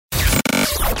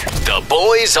The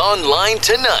Boys Online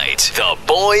Tonight. The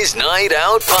Boys Night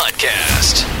Out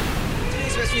Podcast.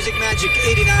 Today's Best Music Magic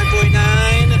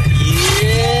 89.9.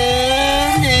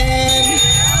 Yeah, man.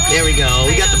 There we go.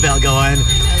 We got the bell going.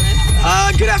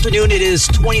 Good afternoon. It is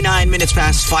 29 minutes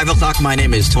past 5 o'clock. My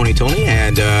name is Tony,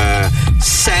 and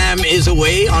Sam is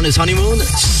away on his honeymoon.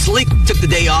 Slick took the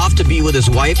day off to be with his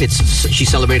wife. She's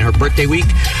celebrating her birthday week.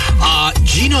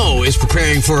 Gino is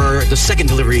preparing for the second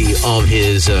delivery of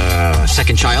his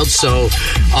second child. So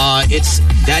it's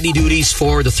daddy duties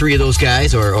for the three of those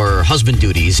guys, or husband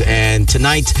duties. And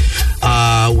tonight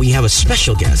we have a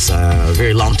special guest, a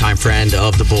very long-time friend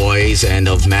of the boys and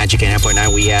of Magic and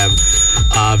 9.9. We have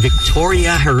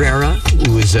Victoria Herrera,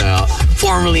 who is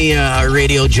formerly a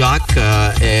radio jock, /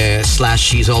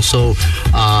 she's also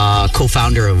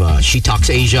co-founder of She Talks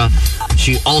Asia.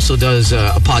 She also does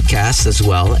a podcast as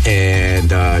well,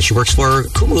 and she works for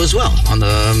Kumu as well on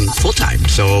the full-time.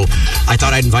 So I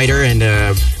thought I'd invite her and,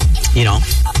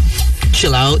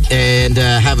 chill out and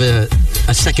have a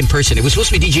second person. It was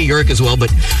supposed to be DJ Yurk as well, but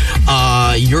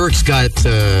Yurk's got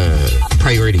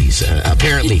priorities.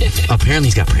 Apparently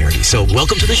he's got priorities. So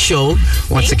welcome to the show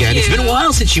once again. It's been a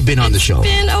while since you've been on the show. It's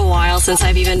been a while since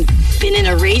I've even been in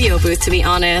a radio booth, to be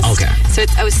honest. Okay. So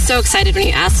I was so excited when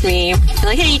you asked me. You're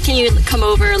like, hey, can you come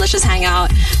over? Let's just hang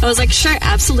out. I was like, sure,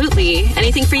 absolutely.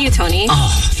 Anything for you, Tony.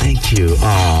 Oh, thank you.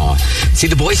 Oh, see,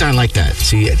 the boys aren't like that.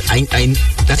 See, I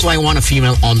that's why I want a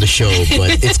female on the show,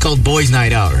 but it's called Boys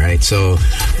Night Out, right? So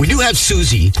we do have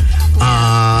Susie.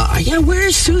 Where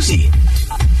is Susie?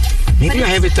 Maybe I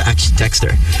have it to actually text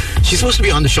her. She's supposed to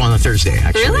be on the show on a Thursday,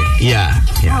 actually. Really? Yeah.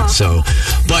 Oh. So,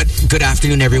 but good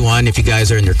afternoon, everyone. If you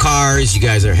guys are in your cars, you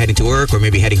guys are heading to work or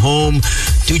maybe heading home,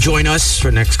 do join us for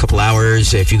the next couple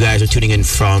hours. If you guys are tuning in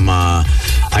from,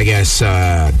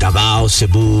 Davao,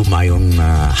 Cebu, mayong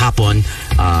hapon,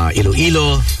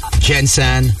 Iloilo,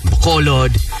 Jensen,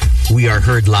 Bacolod, we are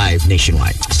heard live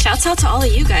nationwide. Shouts out to all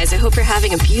of you guys. I hope you're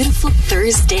having a beautiful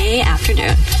Thursday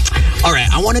afternoon. All right,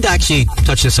 I wanted to actually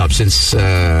touch this up since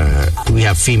we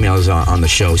have females on the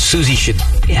show. Susie should...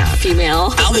 Yeah,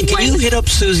 female. Alvin, can you hit up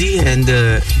Susie and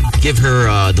give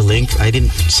her the link? I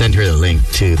didn't send her the link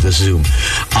to the Zoom.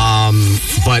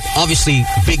 But obviously,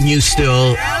 big news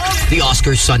still. The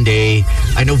Oscars Sunday.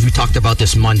 I know we talked about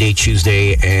this Monday,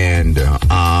 Tuesday, and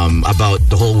about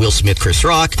the whole Will Smith, Chris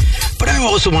Rock. But I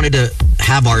also wanted to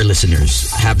have our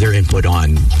listeners have their input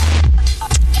on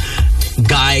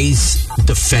guys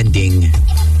defending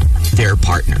their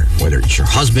partner, whether it's your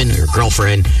husband or your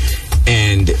girlfriend,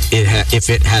 and if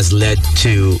it has led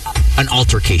to an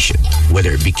altercation,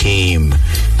 whether it became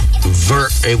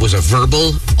it was a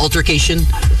verbal altercation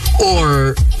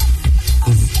or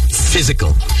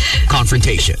physical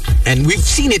confrontation. And we've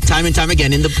seen it time and time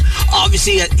again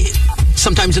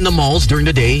sometimes in the malls during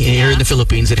the day. Here in the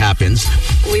Philippines, it happens.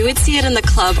 We would see it in the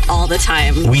club all the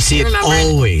time. We see it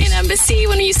always. In Embassy,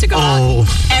 when we used to go out,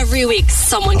 every week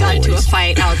someone got into a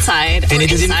fight outside and or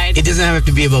inside. It doesn't have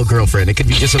to be about girlfriend. It could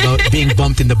be just about being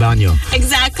bumped in the banyo.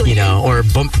 Exactly. Or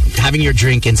having your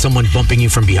drink and someone bumping you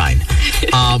from behind.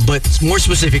 But more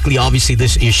specifically, obviously,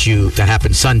 this issue that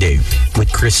happened Sunday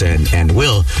with Chris and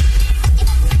Will.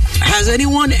 Has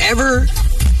anyone ever,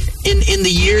 in the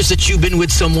years that you've been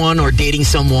with someone or dating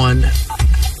someone,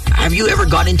 have you ever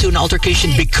got into an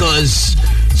altercation because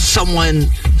someone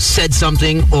said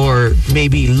something or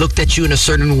maybe looked at you in a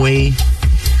certain way?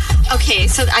 Okay,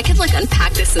 so I could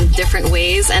unpack this in different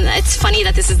ways, and it's funny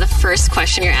that this is the first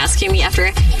question you're asking me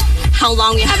after how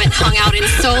long we haven't hung out in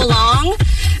so long.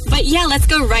 But yeah, let's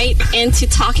go right into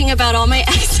talking about all my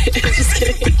exes. Just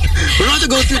kidding. We're not to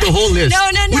go through the whole list. No.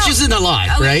 Which isn't a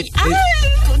lot, right?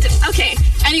 Okay.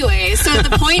 Anyway, so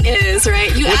the point is,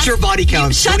 right? What's your body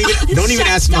count? Don't even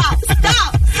ask me.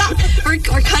 Stop.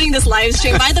 We're cutting this live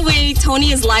stream. By the way,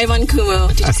 Tony is live on Kumu.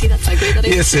 Did you see that segue that I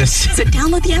did? Yes. So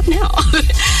download the app now.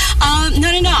 No.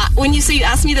 When you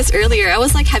asked me this earlier, I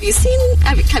was like, have you seen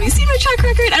my track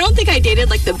record? I don't think I dated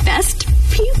the best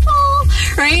people,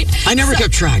 right? I never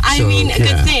kept track. I mean, a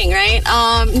good thing, right?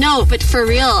 No, but for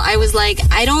real, I was like,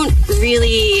 I don't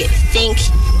really think,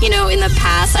 in the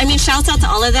past. I mean, shouts out to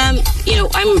all of them.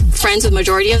 I'm friends with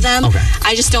majority of them. Okay.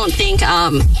 I just don't think,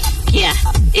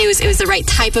 it was the right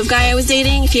type of guy I was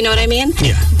dating, if you know what I mean.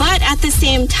 Yeah. But at the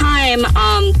same time,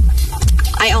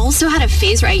 I also had a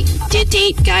phase where I did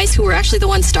date guys who were actually the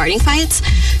ones starting fights.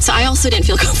 So I also didn't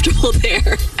feel comfortable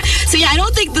there. So yeah, I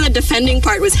don't think the defending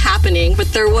part was happening, but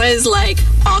there was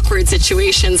awkward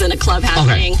situations in a club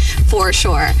happening for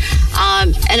sure.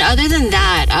 And other than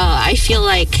that, I feel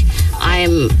like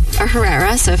I'm a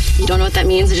Herrera. So if you don't know what that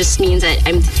means, it just means that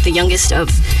I'm the youngest of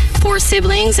 4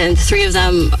 siblings, and 3 of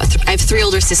them, I have 3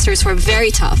 older sisters who are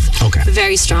very tough. Okay.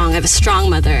 Very strong. I have a strong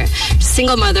mother.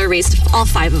 Single mother, raised all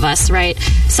 5 of us, right?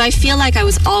 So I feel like I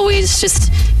was always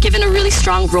just given a really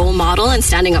strong role model and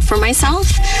standing up for myself.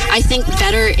 I think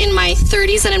better in my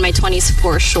 30s than in my 20s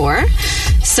for sure.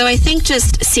 So I think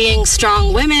just seeing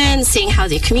strong women, seeing how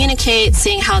they communicate,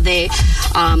 seeing how they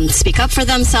speak up for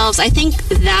themselves, I think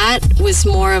that was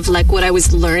more of like what I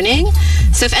was learning.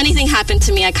 So if anything happened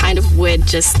to me, I kind of would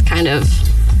just kind of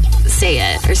say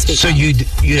it or speak up. So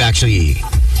you'd actually...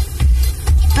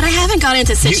 But I haven't got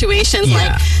into situations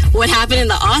like what happened in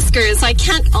the Oscars, so I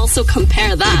can't also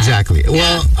compare that. Exactly. Yeah.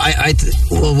 Well,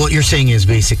 well, what you're saying is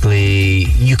basically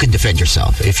you can defend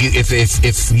yourself. If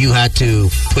you had to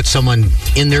put someone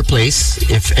in their place,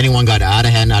 if anyone got out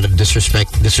of hand, out of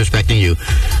disrespecting you,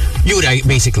 you would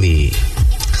basically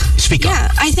speak up. Yeah,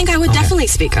 I think I would definitely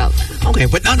speak up. Okay,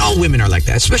 but not all women are like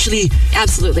that, especially...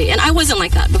 Absolutely, and I wasn't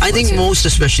like that before, I think too. most,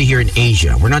 especially here in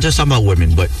Asia. We're not just talking about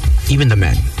women, but even the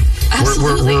men.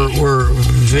 Absolutely. We're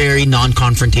very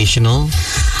non-confrontational,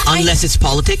 unless it's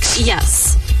politics.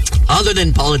 Yes. Other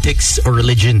than politics or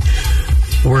religion,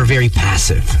 we're very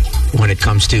passive when it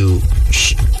comes to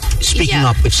speaking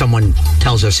up if someone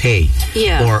tells us, hey,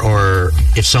 or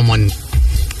if someone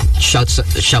shouts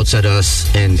at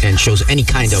us and shows any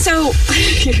kind of... So,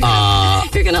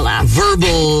 you're going to laugh.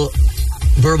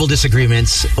 Verbal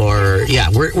disagreements, or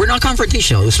we're not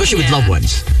confrontational, especially with loved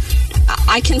ones.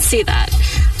 I can see that.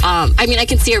 I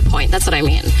can see your point. That's what I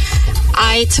mean.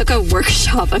 I took a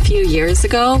workshop a few years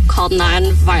ago called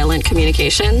Nonviolent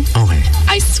Communication. Okay.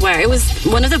 I swear, it was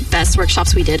one of the best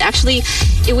workshops we did. Actually,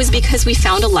 it was because we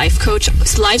found a life coach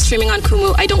live streaming on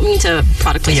Kumu. I don't mean to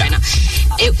product place right now.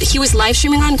 He was live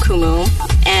streaming on Kumu,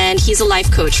 and he's a life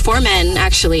coach for men,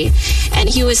 actually. And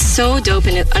he was so dope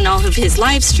in all of his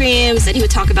live streams, and he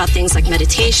would talk about things like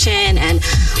meditation and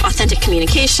authentic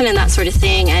communication and that sort of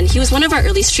thing. And he was one of our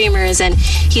early streamers, and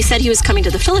he said he was coming to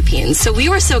the Philippines. So we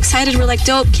were so excited. We're like,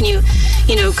 dope, can you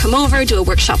come over, do a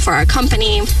workshop for our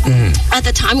company? Mm-hmm. At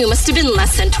the time, we must have been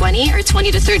less than 20 or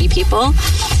 20 to 30 people.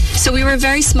 So we were a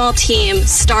very small team,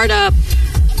 startup,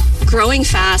 growing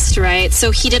fast, right?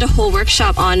 So he did a whole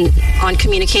workshop on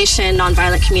communication,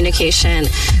 nonviolent communication,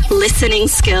 listening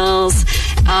skills.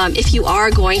 If you are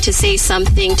going to say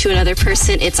something to another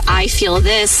person, it's I feel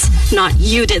this, not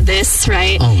you did this,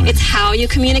 right? Oh, it's how you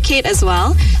communicate as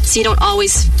well. So you don't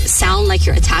always sound like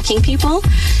you're attacking people.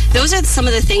 Those are some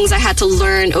of the things I had to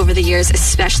learn over the years,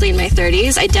 especially in my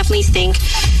 30s. I definitely think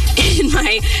in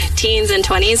my teens and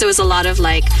 20s, there was a lot of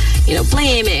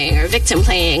blaming or victim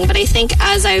playing. But I think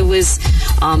as I was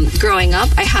growing up,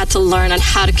 I had to learn on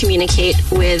how to communicate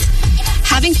with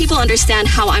having people understand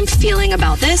how I'm feeling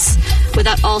about this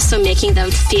without also making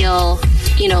them feel,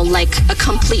 like a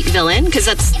complete villain, because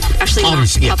that's actually not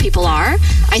how people are.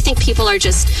 I think people are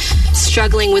just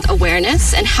struggling with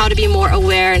awareness and how to be more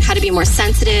aware and how to be more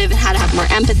sensitive and how to have more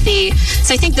empathy.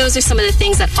 So I think those are some of the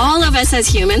things that all of us as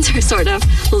humans are sort of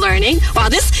learning. Wow,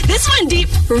 this went deep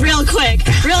real quick.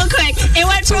 It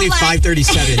went it's only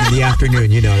 5:37 in the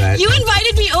afternoon, you know that. You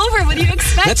invited me over. What do you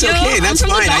expect? That's okay. That's I'm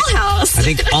from fine. The dollhouse. I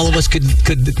think all of us could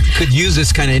use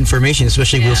this kind of information,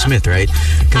 especially Will Smith, right?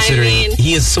 Considering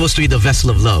he is supposed to be the vessel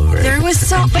of love, right? There was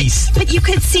but you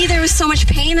could see there was so much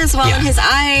pain as well in his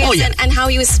eyes, and how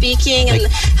he was speaking and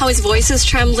how his voice was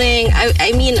trembling.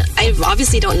 I mean, I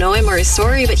obviously don't know him or his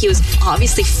story, but he was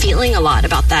obviously feeling a lot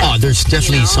about that. Oh, there's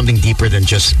definitely something deeper than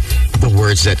just the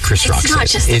words that Chris Rock said. It's not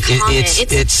just a comment.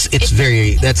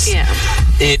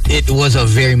 It was a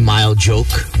very mild joke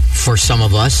for some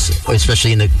of us,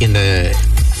 especially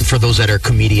for those that are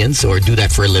comedians or do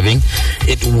that for a living.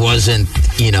 It wasn't,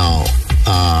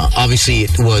 obviously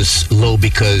it was low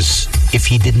because if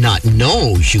he did not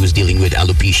know she was dealing with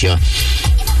alopecia,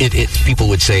 people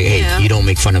would say, hey, you don't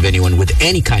make fun of anyone with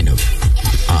any kind of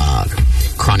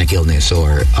chronic illness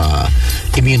or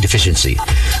immune deficiency.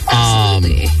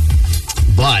 Absolutely.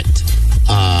 But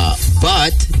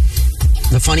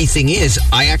the funny thing is,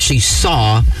 I actually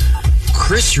saw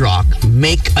Chris Rock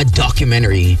make a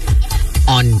documentary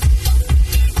on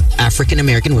African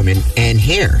American women and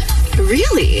hair.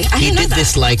 Really? I didn't know that. He did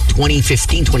this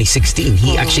 2015, 2016.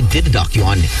 He actually did a docu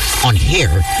on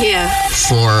hair. Yeah.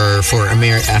 For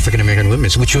African American women,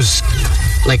 which was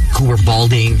who were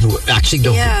balding, who actually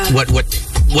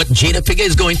what Jada Pinkett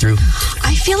is going through.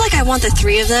 I feel like I want the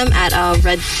 3 of them at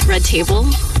Red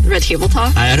Table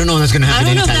Talk. I don't know if that's going to happen.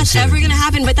 I don't know if that's ever going to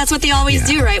happen, but that's what they always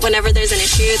do, right? Whenever there's an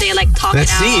issue, they talk it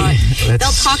out.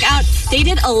 They'll talk out. They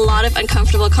did a lot of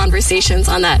uncomfortable conversations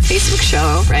on that Facebook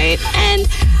show, right? And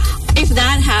if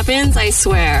that happens, I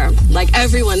swear,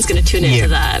 everyone's going to tune into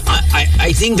that.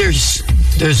 I think there's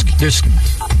there's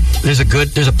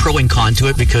a pro and con to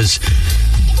it, because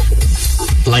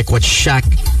like what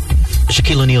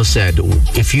Shaquille O'Neal said,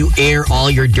 if you air all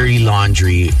your dirty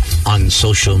laundry on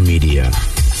social media,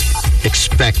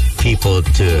 expect people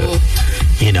to,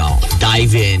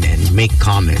 dive in and make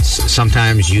comments.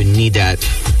 Sometimes you need that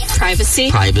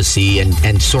privacy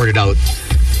and sort it out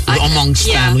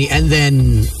amongst family, and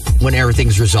then when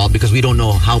everything's resolved, because we don't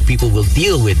know how people will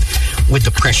deal with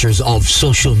the pressures of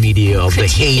social media, of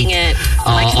critiquing the hate, it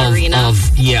like an arena.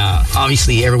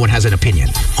 Obviously everyone has an opinion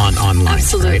online.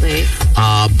 Absolutely.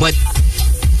 Right? But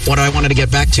what I wanted to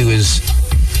get back to is,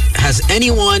 has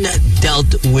anyone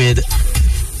dealt with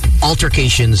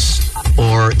altercations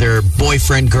or their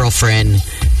boyfriend, girlfriend,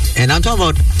 and I'm talking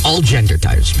about all gender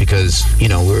types, because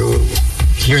we're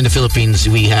here in the Philippines,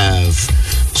 we have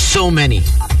so many.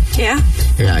 Yeah,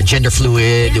 gender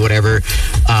fluid, whatever,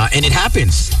 and it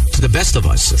happens to the best of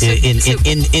us. In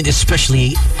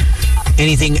especially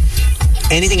anything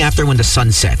after when the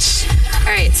sun sets. All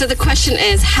right. So the question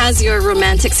is: has your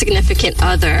romantic significant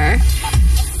other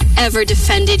ever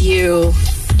defended you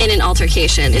in an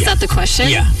altercation? Is that the question?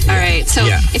 Yeah. All right. So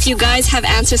if you guys have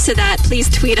answers to that, please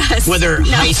tweet us. Whether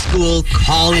high school,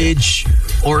 college,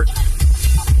 or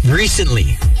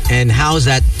recently. And how's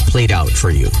that played out for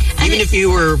you? Even if you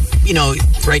were,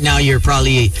 right now you're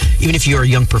probably, even if you're a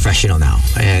young professional now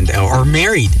or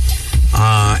married,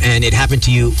 and it happened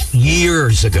to you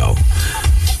years ago,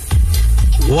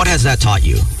 what has that taught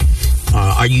you?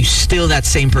 Are you still that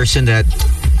same person that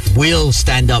will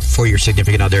stand up for your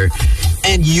significant other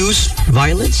and use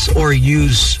violence or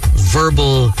use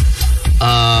verbal,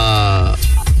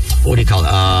 what do you call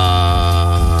it?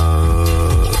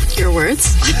 Your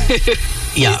words?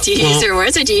 Yeah. Do you use your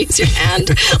words or do you use your hand?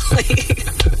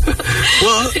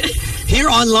 Well, here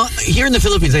in the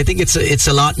Philippines, I think it's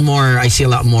a lot more. I see a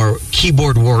lot more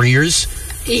keyboard warriors.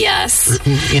 Yes.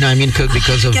 What I mean?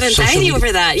 Because of get anxiety over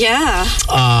that. Yeah.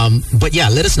 But yeah,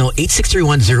 let us know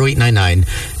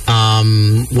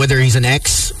 8631-0899. Whether he's an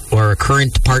ex or a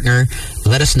current partner,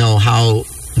 let us know how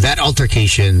that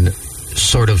altercation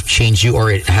sort of changed you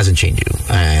or it hasn't changed you,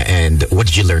 and what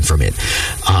did you learn from it?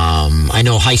 I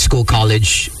know high school,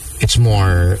 college, it's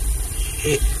more,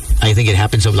 I think it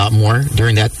happens a lot more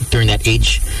during that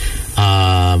age,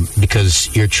 because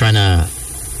you're trying to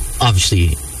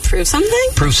obviously prove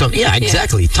something. Yeah,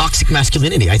 exactly. Toxic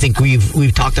masculinity. I think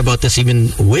we've talked about this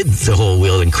even with the whole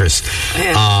Will and Chris,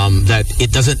 that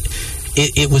it doesn't,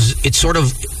 it's sort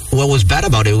of, what was bad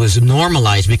about it was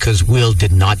normalized because Will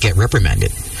did not get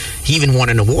reprimanded. He even won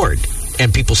an award,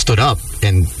 and people stood up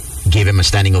and gave him a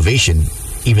standing ovation,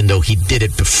 even though he did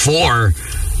it before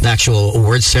the actual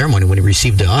awards ceremony when he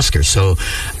received the Oscar. So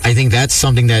I think that's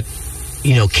something that,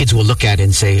 kids will look at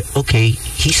and say, okay,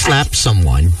 he slapped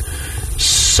someone,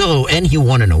 and he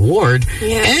won an award,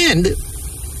 and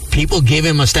people gave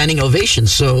him a standing ovation.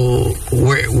 So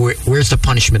where's the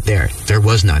punishment there? There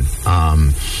was none.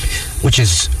 Which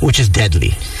is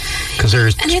deadly, because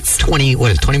there's 20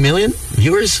 million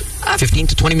viewers, 15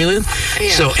 to 20 million.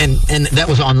 Yeah. So and that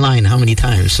was online how many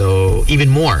times? So even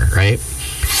more, right?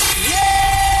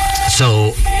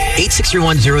 So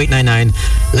 8631-0899.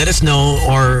 Let us know,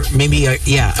 or maybe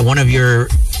one of your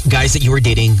guys that you were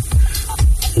dating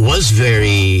was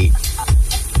very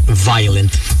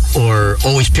violent or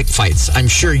always picked fights. I'm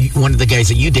sure one of the guys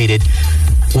that you dated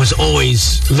was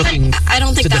always looking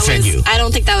to defend you. I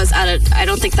don't think that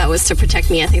was to protect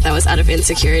me. I think that was out of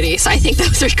insecurity. So I think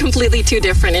those are completely two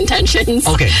different intentions.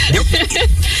 Okay.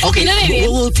 Okay. You know what I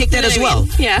mean? We'll take that as well.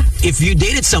 Yeah. If you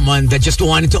dated someone that just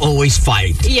wanted to always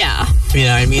fight. Yeah. You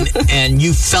know what I mean? And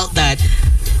you felt that,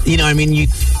 you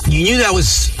knew that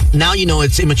was, now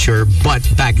it's immature, but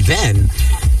back then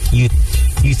you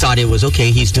thought it was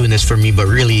okay, he's doing this for me, but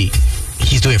really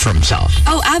he's doing it for himself.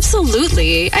 Oh,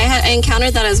 absolutely. I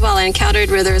encountered that as well. I encountered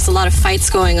where there was a lot of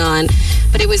fights going on,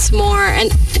 but it was more,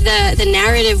 and the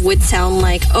narrative would sound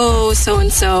like, oh,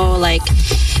 so-and-so, like,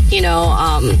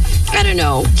 I don't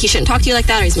know, he shouldn't talk to you like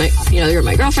that, or he's you're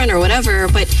my girlfriend or whatever.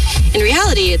 But in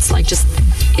reality, it's like just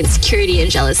insecurity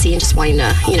and jealousy and just wanting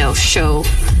to, show,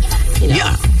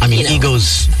 Yeah. I mean,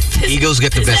 egos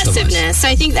get the best of us. So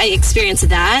I think I experienced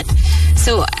that.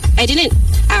 So I didn't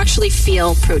actually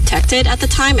feel protected at the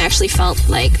time. I actually felt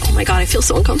like, oh my God, I feel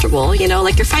so uncomfortable,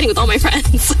 like you're fighting with all my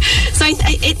friends. So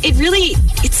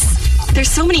there's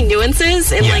so many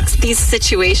nuances in like these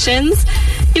situations.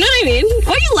 You know what I mean?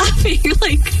 Why are you laughing? You're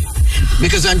like,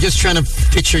 Because I'm just trying to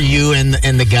picture you and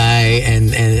the guy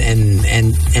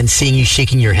and seeing you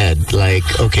shaking your head like,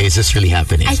 okay, is this really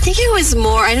happening? I think it was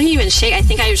more, I don't even shake. I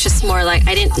think I was just more like,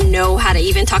 I didn't know how to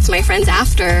even talk to my friends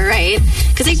after, right?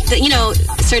 Because,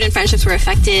 certain friendships were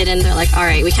affected and they're like, all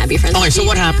right, we can't be friends. Okay, so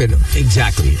what happened?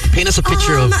 Exactly. Paint us a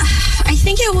picture of... I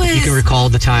think it was... You can recall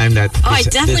the time that I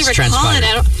definitely recall it.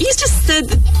 You just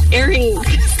said airing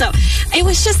stuff. It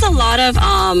was just a lot of...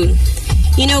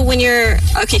 when you're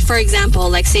okay, for example,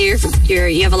 like say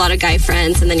you have a lot of guy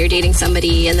friends and then you're dating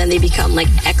somebody and then they become like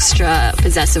extra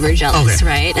possessive or jealous,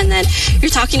 right? And then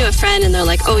you're talking to a friend and they're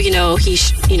like, oh, he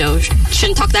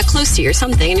shouldn't talk that close to you or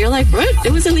something, and you're like, what?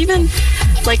 It wasn't even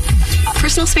like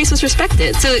personal space was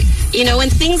respected. So when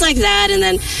things like that, and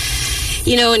then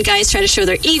when guys try to show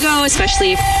their ego,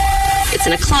 especially if it's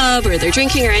in a club or they're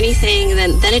drinking or anything,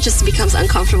 then it just becomes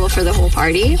uncomfortable for the whole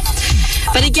party.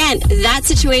 But again, that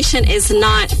situation is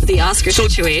not the Oscar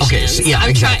situation. Okay, so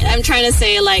exactly. I'm trying to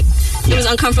say, like, it was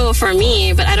uncomfortable for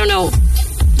me, but I don't know.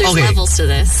 There's levels to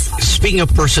this. Speaking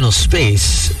of personal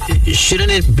space,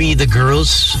 shouldn't it be the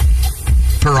girl's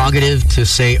prerogative to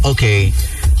say, okay,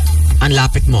 ang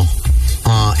lapit mo,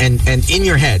 and in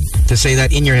your head, to say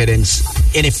that in your head, and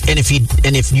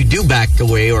if you do back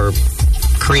away or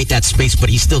create that space, but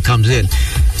he still comes in.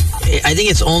 I think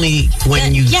it's only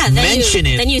when you mention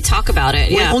it. Then you talk about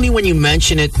it. Yeah. Only when you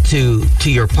mention it to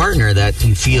your partner that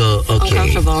you feel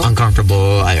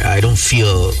uncomfortable. I don't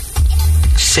feel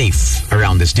safe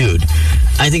around this dude.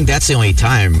 I think that's the only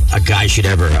time a guy should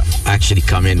ever actually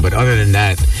come in. But other than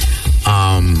that,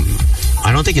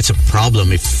 I don't think it's a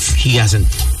problem if he hasn't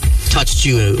touched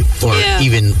you or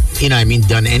even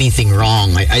done anything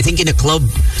wrong. I think in a club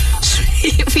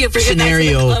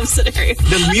scenario,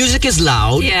 the music is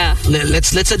loud. Yeah.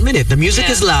 Let's admit it. The music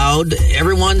is loud.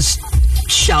 Everyone's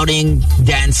shouting,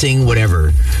 dancing,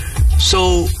 whatever.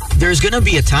 So there's gonna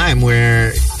be a time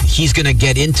where he's gonna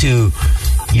get into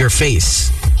your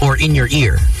face or in your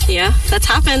ear. Yeah, that's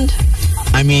happened.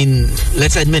 I mean,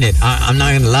 let's admit it. I'm not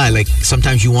going to lie. Like,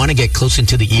 sometimes you want to get close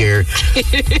into the ear.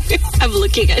 I'm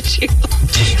looking at you.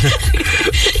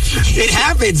 It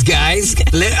happens, guys.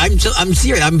 I'm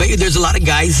serious. I bet you there's a lot of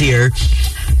guys here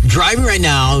driving right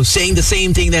now saying the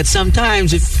same thing, that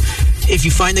sometimes if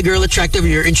you find the girl attractive or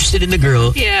you're interested in the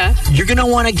girl, you're going to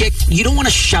want to you don't want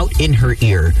to shout in her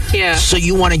ear. Yeah. So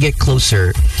you want to get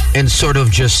closer and sort of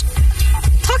just...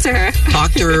 Talk to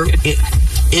her.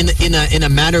 In a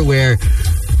manner where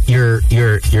your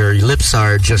lips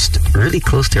are just really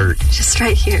close to her, just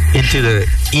right here into the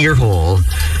ear hole,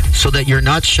 so that you're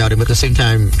not shouting, but at the same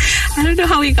time, I don't know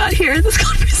how we got here in this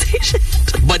conversation,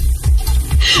 but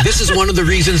this is one of the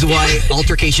reasons why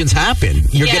altercations happen.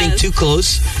 You're getting too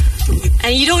close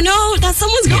and you don't know that's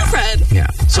someone's girlfriend.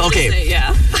 So okay,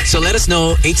 so let us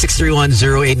know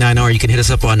 8631-0890, or you can hit us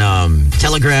up on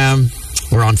Telegram.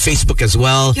 We're on Facebook as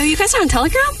well. Yo, you guys are on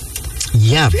Telegram?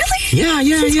 Yeah.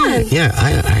 Really? Yeah.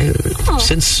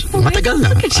 Since matagal na.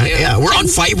 Look at you. We're on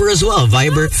Fiber as well.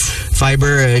 Fiber,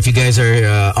 if you guys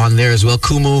are on there as well.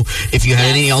 Kumu, if you had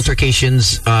any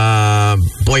altercations,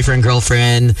 boyfriend,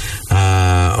 girlfriend,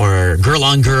 or girl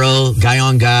on girl, guy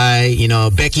on guy,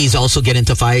 Becky's also get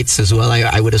into fights as well,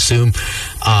 I would assume.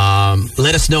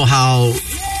 Let us know how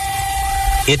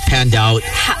it panned out.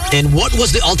 And what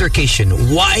was the altercation?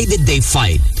 Why did they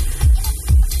fight?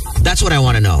 That's what I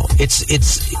want to know. It's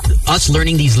us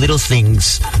learning these little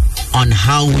things on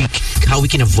how we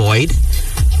can avoid,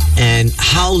 and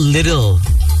how little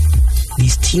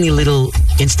these teeny little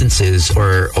instances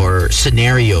or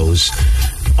scenarios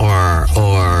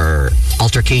or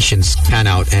altercations pan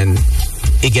out, and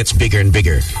it gets bigger and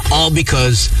bigger. All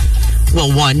because,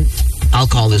 well, one,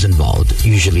 alcohol is involved,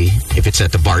 usually, if it's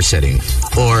at the bar setting,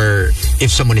 or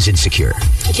if someone is insecure.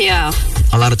 Yeah.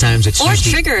 A lot of times it's or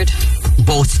triggered.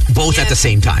 Both at the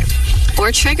same time.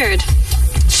 Or triggered.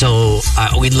 So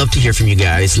we'd love to hear from you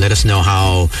guys. Let us know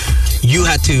how you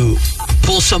had to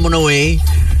pull someone away,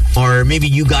 or maybe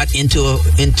you got into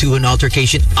an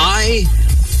altercation. I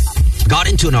got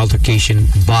into an altercation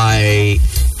by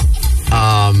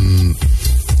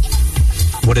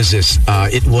what is this?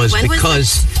 It was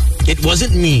because it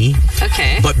wasn't me.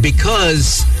 Okay. But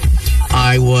because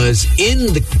I was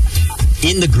in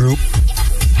the group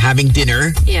having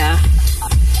dinner. Yeah.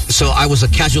 So I was a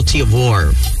casualty of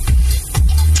war.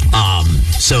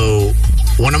 So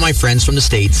one of my friends from the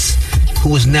States, who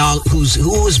was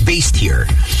based here,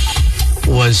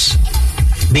 was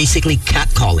basically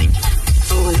catcalling.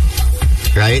 Oh.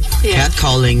 Right? Yeah.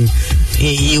 Catcalling.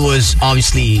 He was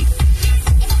obviously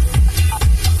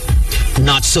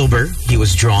not sober. He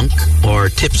was drunk or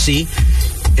tipsy,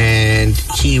 and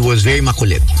he was very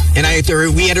makulit. And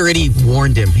we had already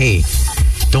warned him, hey,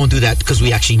 don't do that, because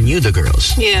we actually knew the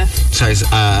girls. Yeah. So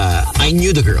I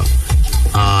knew the girl.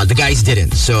 The guys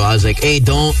didn't. So I was like, hey,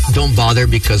 don't bother,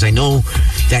 because I know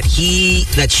that she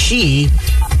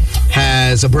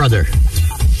has a brother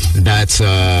that's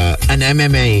an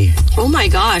MMA. Oh my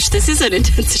gosh, this is an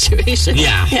intense situation.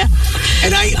 Yeah. Yeah.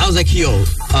 And I was like, yo,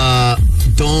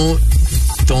 don't.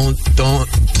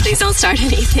 Please don't start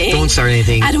anything. Don't start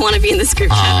anything. I don't want to be in this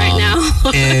group chat right now.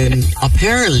 And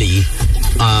apparently,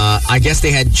 I guess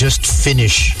they had just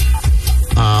finished,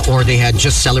 or they had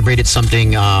just celebrated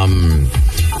something with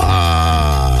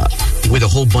a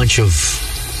whole bunch of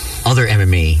other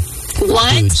MMA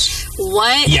What? dudes.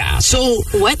 What? Yeah. So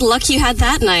What luck you had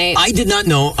that night? I did not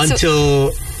know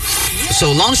until.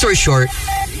 So long story short,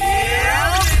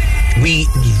 we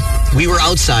were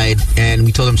outside and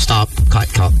we told him stop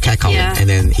catcalling, Yeah. and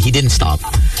then he didn't stop,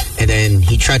 and then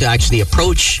he tried to actually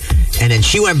approach, and then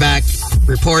she went back,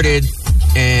 reported,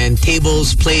 and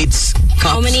tables, plates, cups,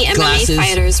 How many MMA glasses.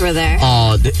 fighters were there?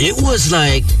 It was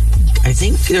like, I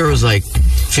think there was like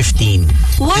 15.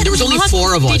 What And there was only luck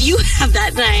 4 of us. did you have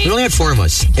that night? We only had 4 of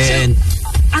us, and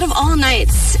Out of all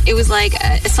nights, it was like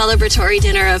a celebratory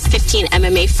dinner of 15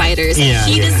 MMA fighters. Yeah,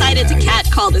 he yeah, decided to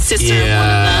catcall the sister of one of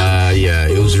them. yeah,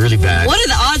 it was really bad. What are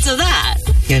the odds of that?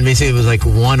 And basically it was like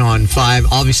 1 on 5.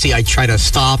 Obviously, I tried to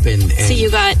stop and So you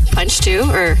got punched too,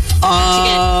 or did you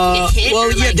get hit? well,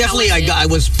 or yeah, like, definitely. how was it? I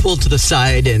was pulled to the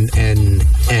side and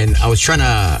I was trying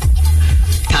to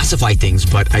pacify things,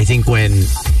 but I think when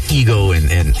ego and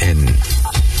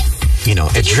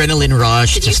adrenaline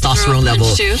rush, Did you throw a testosterone punch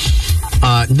level. too?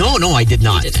 No, I did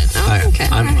not. You didn't? Oh, okay.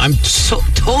 I'm so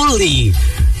totally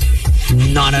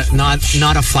not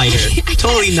a fighter.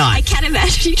 Totally not. I can't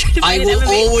imagine you trying to I fight will an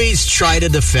MMA. always try to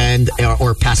defend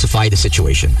or pacify the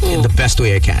situation in the best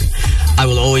way I can. I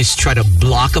will always try to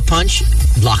block a punch,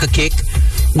 block a kick,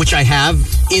 which I have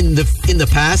in the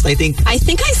past. I think I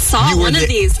saw You were one of there.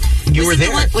 these. You Was were it the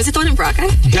there. one- was it the one in Brockeye?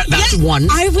 that's Yeah, one.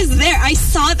 I was there. I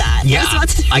saw that. Yeah, I was about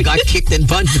to- I got kicked and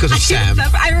punched because of Sam.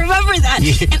 I remember that.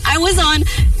 Yeah. And I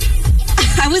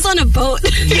was on a boat.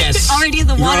 Yes. Already in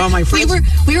the You were water. on my friends.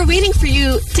 We were waiting for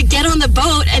you to get on the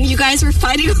boat, and you guys were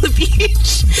fighting on the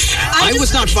beach. I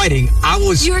was not fighting. I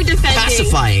was You were defending.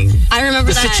 pacifying I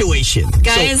remember the that. situation.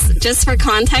 Guys, just for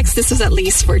context, this was at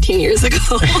least 14 years ago.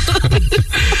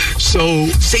 So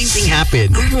same thing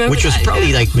happened, remember which was that,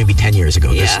 probably yeah. like maybe 10 years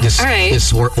ago. Yeah. This All right.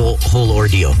 whole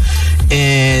ordeal.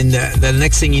 And the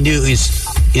next thing you do is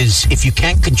if you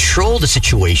can't control the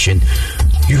situation,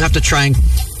 you have to try and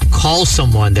call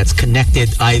someone that's connected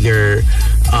either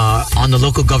on the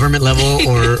local government level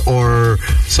or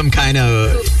some kind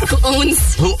of Who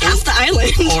owns half the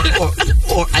island.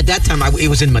 or at that time it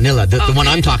was in Manila, the one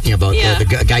I'm talking about, Yeah. the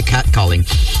guy catcalling.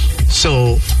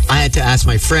 So I had to ask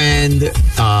my friend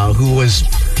who was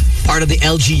part of the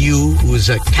LGU, who was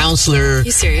a counselor.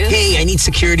 You serious? Hey, I need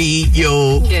security.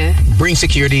 Yo, Yeah. bring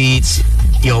security.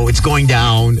 It's going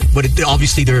down. But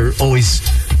obviously they're always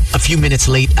a few minutes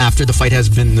late after the fight has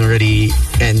been already.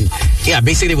 And yeah,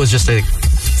 basically it was just like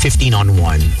 15 on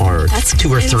 1 or That's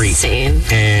 2 or 3. insane.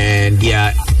 And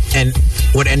yeah, and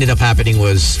what ended up happening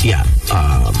was,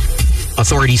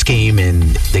 authorities came and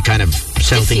they kind of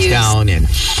settled things Diffused. down. And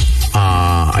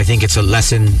I think it's a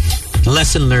lesson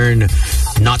learned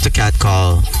not to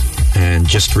catcall and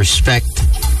just respect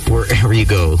wherever you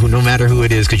go, no matter who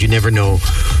it is, because you never know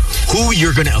who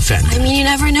you're going to offend. I mean, you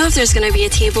never know if there's going to be a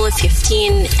table of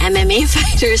 15 MMA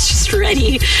fighters just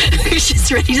ready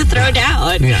to throw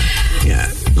down. Yeah.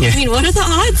 I mean, what are the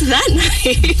odds of that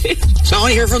night? So I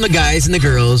want to hear from the guys and the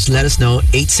girls. Let us know,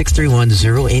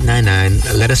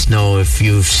 8631-0899. Let us know if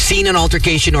you've seen an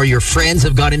altercation or your friends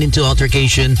have gotten into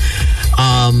altercation.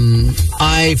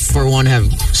 I, for one,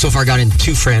 have so far gotten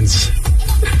 2 friends.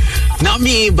 Not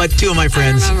me, but 2 of my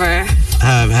friends I remember.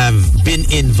 have been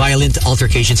in violent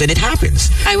altercations, and it happens.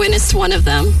 I witnessed one of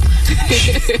them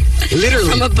Literally.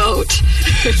 from a boat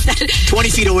 20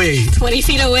 feet away. 20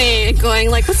 feet away going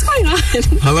like, what's going on?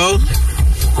 Hello?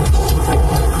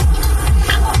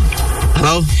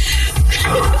 Hello?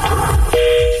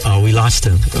 Oh, we lost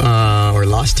him. Or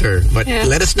lost her. But Yeah.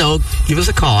 let us know. Give us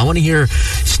a call. I want to hear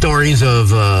stories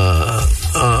of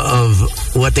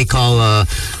what they call...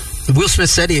 Will Smith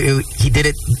said he did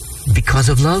it because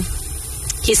of love.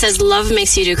 He says love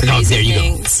makes you do crazy Oh, there you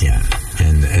things. go. Yeah.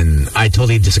 And I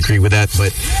totally disagree with that.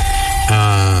 But,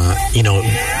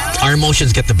 our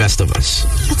emotions get the best of us.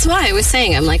 That's why I was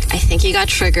saying, I'm like, I think he got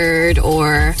triggered,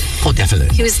 or Oh,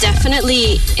 definitely. he was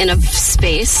definitely in a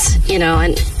space,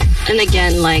 and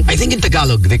again, like, I think in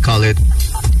Tagalog, they call it...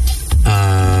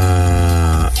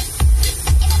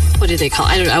 What do they call?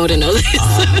 I wouldn't know this.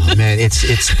 Oh, man,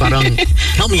 it's parang,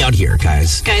 help me out here,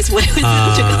 guys. Guys, what was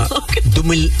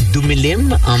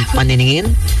Dumilim ang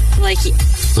paniningin? Like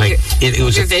it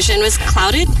was your vision was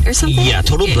clouded or something? Yeah,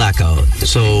 total blackout.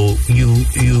 So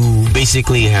you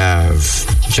basically have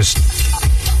just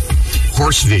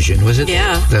horse vision, was it?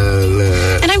 Yeah.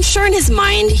 And I'm sure in his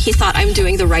mind he thought, I'm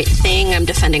doing the right thing, I'm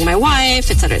defending my wife,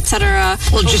 etc., etc.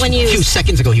 Well, just a few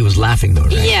seconds ago he was laughing though,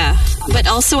 right? Yeah, but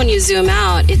also when you zoom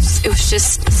out, it was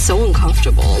just so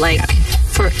uncomfortable. Like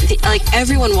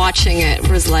everyone watching it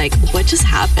was like, what just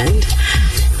happened?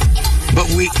 But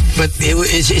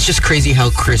it's just crazy how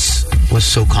Chris was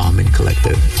so calm and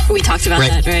collective. We talked about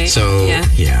that, right? So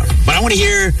yeah. But I want to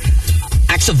hear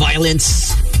acts of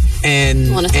violence and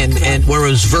where it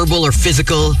was verbal or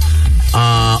physical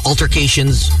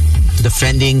altercations,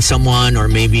 defending someone or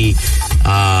maybe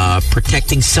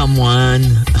protecting someone.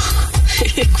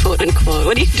 Quote unquote.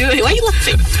 What are you doing? Why are you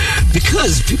laughing?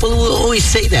 Because people will always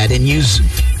say that and use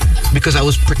because I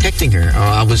was protecting her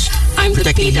or I'm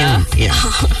protecting him. Yeah.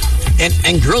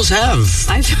 And girls have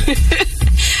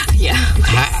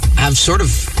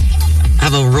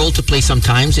have a role to play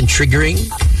sometimes in triggering.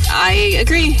 I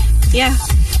agree. Yeah.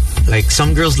 Like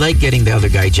some girls like getting the other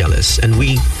guy jealous, and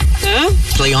we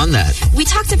play on that. We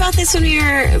talked about this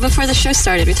before the show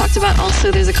started. We talked about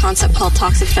also there's a concept called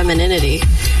toxic femininity,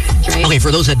 right? Okay,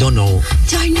 for those that don't know.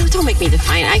 Don't make me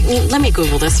define. Let me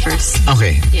Google this first.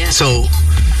 Okay. Yeah. So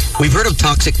we've heard of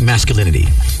toxic masculinity,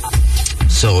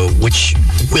 which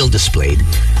Will displayed.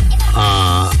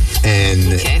 And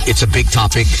it's a big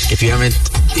topic. If you haven't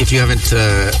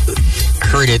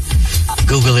heard it,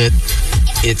 Google it.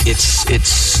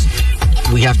 It's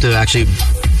we have to actually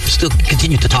still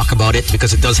continue to talk about it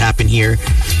because it does happen here,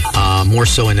 more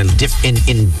so in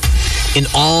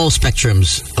all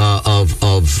spectrums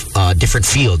of different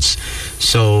fields.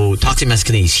 So toxic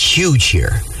masculinity is huge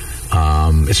here,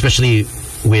 especially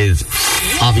with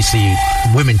obviously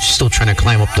women still trying to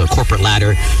climb up the corporate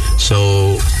ladder.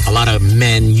 So a lot of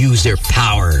men use their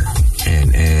power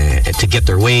and to get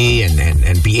their way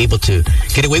and be able to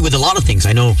get away with a lot of things.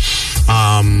 I know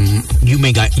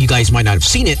you guys might not have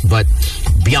seen it, but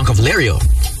Bianca Valerio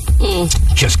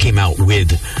just came out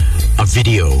with a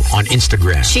video on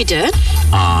Instagram. She did?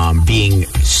 Being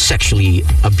sexually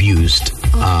abused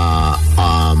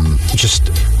just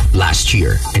last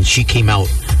year. And she came out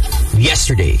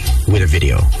yesterday with a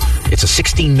video. It's a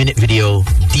 16-minute video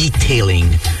detailing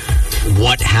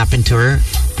what happened to her,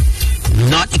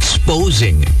 not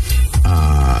exposing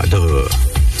the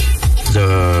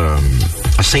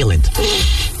assailant,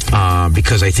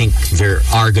 because I think there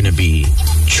are going to be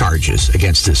charges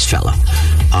against this fella.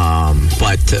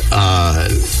 But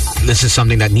this is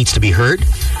something that needs to be heard.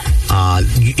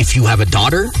 If you have a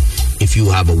daughter, if you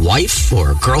have a wife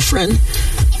or a girlfriend,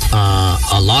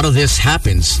 a lot of this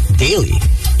happens daily.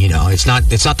 You know, it's not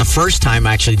the first time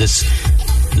actually this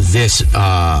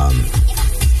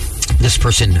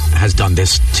person has done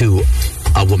this to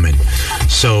a woman.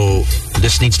 So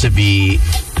this needs to be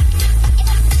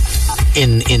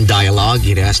in dialogue.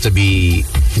 It has to be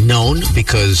known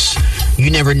because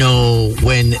you never know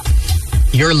when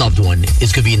your loved one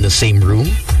is going to be in the same room,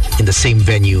 in the same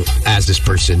venue as this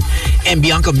person. And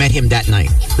Bianca met him that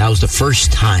night. That was the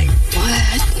first time.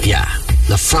 What? Yeah,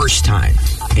 the first time.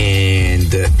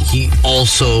 And he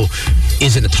also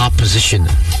is in a top position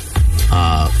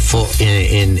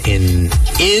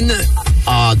in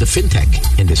the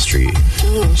fintech industry.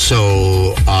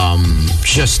 So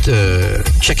just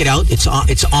check it out. It's on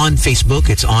Facebook.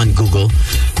 It's on Google,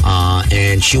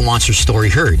 and she wants her story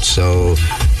heard. So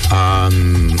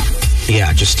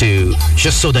yeah, just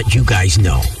so that you guys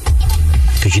know,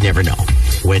 because you never know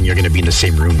when you're going to be in the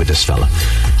same room with this fella.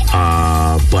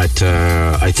 But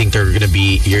I think they're going to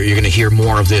be. You're going to hear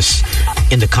more of this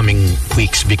in the coming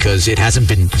weeks because it hasn't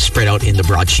been spread out in the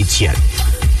broadsheets yet.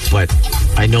 But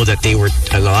I know that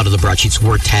a lot of the broadsheets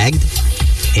were tagged,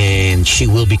 and she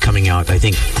will be coming out, I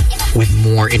think, with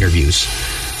more interviews.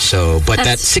 So, but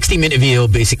that 60-minute video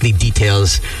basically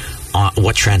details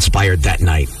what transpired that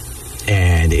night,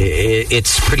 and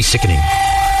it's pretty sickening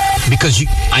because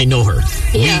I know her.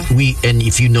 Yeah. And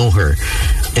if you know her,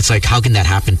 it's like, how can that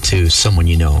happen to someone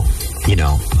you know?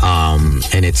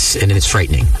 And it's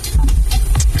frightening.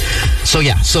 So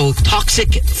yeah, so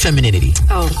toxic femininity.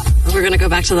 Oh, we're gonna go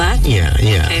back to that? Yeah.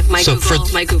 Okay, my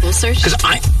Google search. Because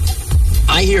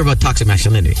I hear about toxic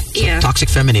masculinity. So yeah. Toxic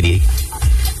femininity.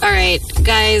 All right,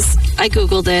 guys, I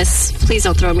Googled this. Please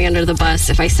don't throw me under the bus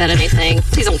if I said anything.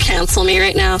 Please don't cancel me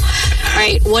right now. All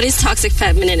right, what is toxic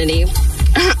femininity?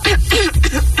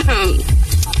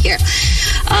 Here.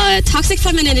 Toxic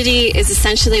femininity is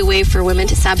essentially a way for women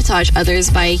to sabotage others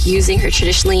by using her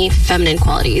traditionally feminine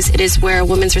qualities. It is where a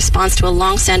woman's response to a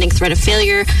long-standing threat of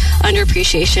failure,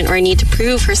 underappreciation, or a need to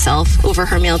prove herself over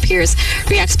her male peers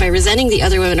reacts by resenting the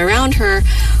other women around her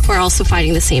who are also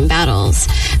fighting the same battles.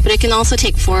 But it can also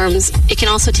take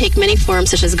many forms,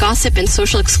 such as gossip and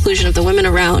social exclusion of the women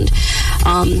around.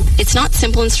 It's not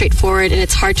simple and straightforward, and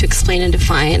it's hard to explain and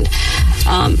define.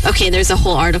 Okay, there's a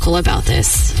whole article about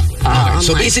this.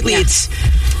 So basically, it's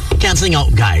canceling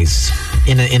out guys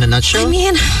in a nutshell. I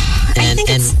mean, I think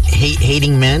it's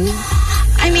hating men.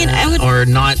 I mean, I would, or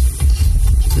not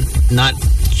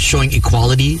showing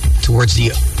equality towards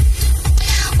the.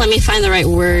 Let me find the right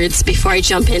words before I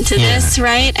jump into this.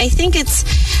 Right? I think it's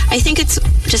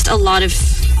just a lot of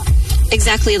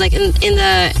exactly like in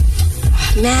the.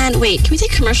 Man, wait, can we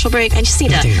take a commercial break? I just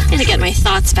need to get my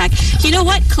thoughts back. You know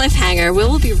what? Cliffhanger. We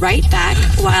will be right back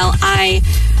while I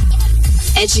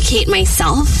educate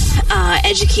myself,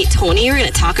 educate Tony. We're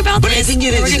going to talk about this. But I think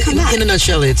it is, in a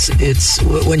nutshell, it's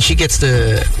when she gets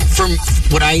from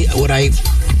what I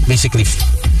basically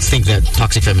think that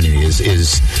toxic femininity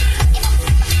is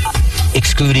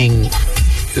excluding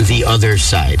the other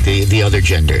side, the other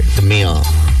gender, the male.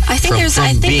 I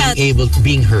think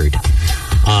being heard.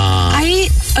 I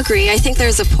agree. I think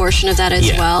there's a portion of that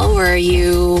as well where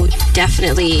you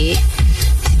definitely,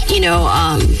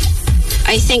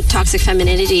 I think toxic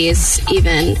femininity is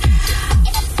even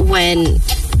when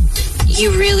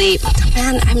you really,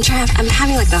 man, I'm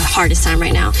having like the hardest time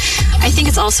right now. I think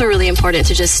it's also really important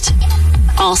to just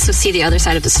also see the other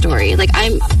side of the story. Like,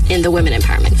 I'm in the women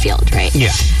empowerment field, right?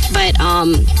 Yeah. But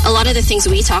a lot of the things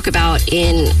we talk about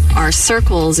in our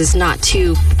circles is not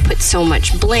to put so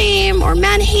much blame or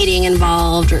man-hating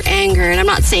involved or anger. And I'm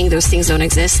not saying those things don't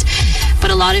exist, but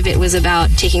a lot of it was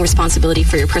about taking responsibility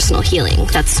for your personal healing.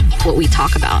 That's what we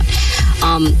talk about.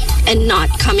 And not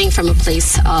coming from a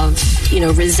place of,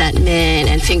 resentment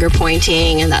and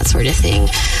finger-pointing and that sort of thing.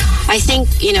 I think,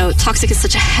 toxic is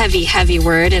such a heavy, heavy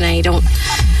word, and I don't,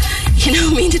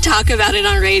 mean to talk about it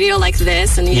on radio like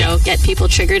this and, get people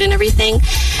triggered and everything.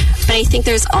 But I think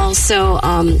there's also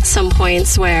some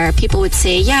points where people would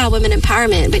say, yeah, women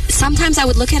empowerment. But sometimes I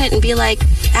would look at it and be like,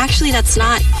 actually, that's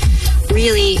not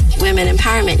really women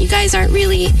empowerment. You guys aren't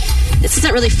really, this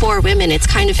isn't really for women. It's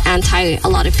kind of anti a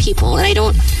lot of people. And I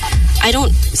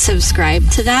don't subscribe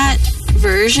to that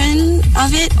version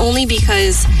of it, only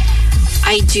because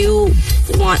I do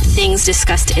want things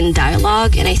discussed in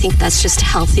dialogue, and I think that's just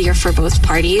healthier for both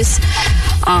parties.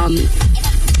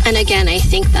 And again, I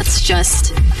think that's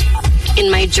just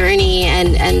in my journey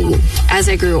and as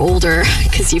I grew older,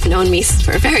 because you've known me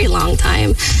for a very long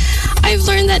time, I've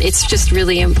learned that it's just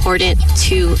really important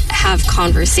to have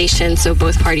conversations so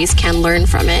both parties can learn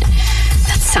from it.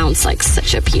 That sounds like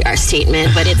such a PR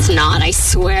statement, but it's not. I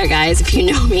swear, guys, if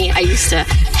you know me, I used to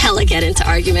hella get into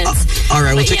arguments. All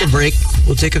right, we'll take a break.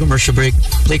 We'll take a commercial break,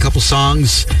 play a couple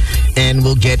songs, and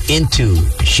we'll get into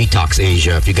She Talks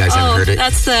Asia, if you guys haven't heard it.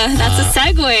 That's a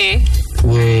segue.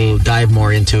 We'll dive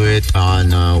more into it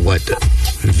on what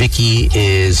Vicky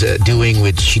is doing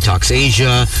with She Talks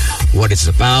Asia, what it's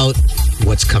about,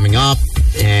 what's coming up,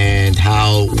 and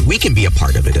how we can be a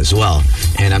part of it as well.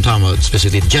 And I'm talking about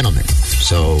specifically the gentlemen.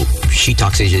 So She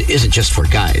Talks Asia isn't just for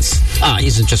guys,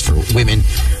 isn't just for women,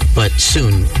 but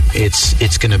soon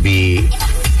it's going to be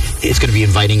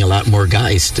inviting a lot more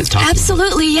guys to talk.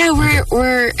 Absolutely, yeah.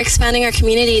 We're expanding our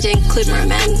community to include more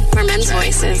men's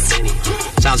voices.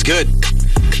 Sounds good.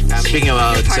 Speaking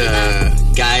about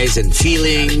guys and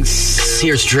feelings,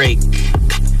 here's Drake.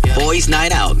 Boys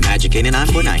Night Out, Magic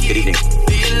 89.9. Good evening.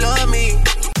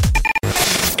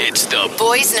 It's the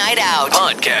Boys Night Out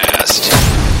podcast.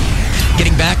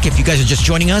 Getting back, if you guys are just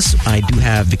joining us, I do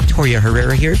have Victoria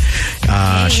Herrera here.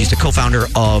 She's the co-founder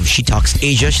of She Talks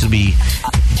Asia. She'll be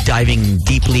diving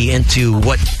deeply into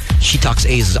what She Talks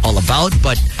Asia is all about.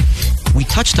 But we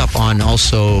touched up on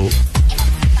also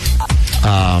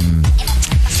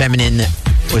feminine,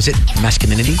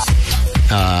 masculinity?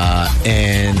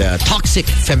 And toxic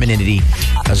femininity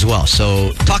as well.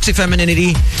 So, toxic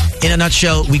femininity, in a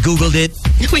nutshell, we Googled it.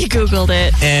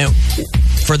 And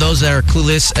for those that are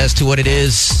clueless as to what it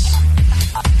is,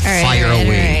 fire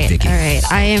away, Vicky. All right.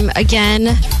 I am,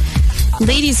 again,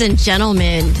 ladies and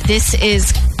gentlemen, this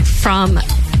is from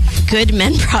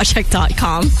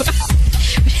goodmenproject.com.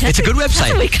 It's a good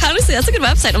website. Honestly, that's a good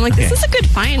website. I'm like, this is a good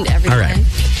find, everyone.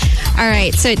 All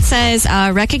right. So it says,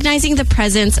 recognizing the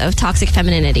presence of toxic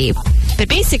femininity. But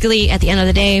basically, at the end of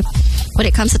the day, when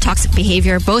it comes to toxic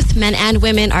behavior, both men and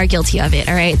women are guilty of it.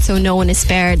 All right. So no one is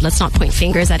spared. Let's not point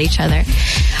fingers at each other.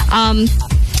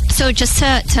 So So just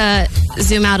to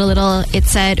zoom out a little, it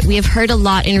said, we have heard a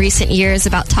lot in recent years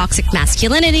about toxic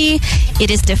masculinity. It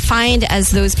is defined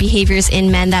as those behaviors in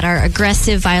men that are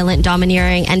aggressive, violent,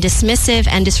 domineering, and dismissive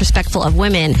and disrespectful of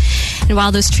women. And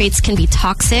while those traits can be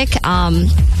toxic,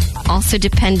 also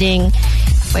depending...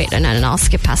 Wait, no, I'll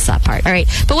skip past that part. All right.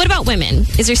 But what about women?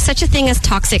 Is there such a thing as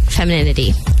toxic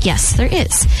femininity? Yes, there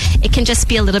is. It can just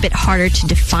be a little bit harder to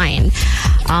define.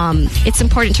 It's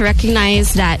important to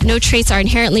recognize that no traits are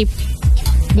inherently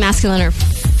masculine or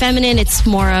feminine. It's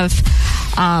more of...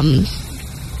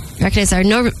 recognize there are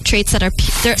no traits that are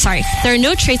there are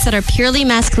no traits that are purely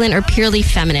masculine or purely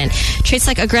feminine. Traits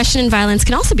like aggression and violence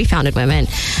can also be found in women,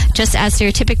 just as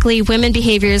stereotypically women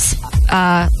behaviors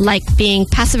like being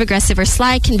passive aggressive or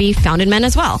sly can be found in men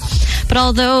as well. But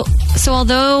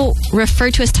although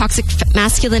referred to as toxic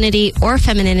masculinity or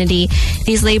femininity,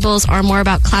 these labels are more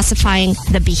about classifying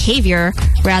the behavior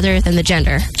rather than the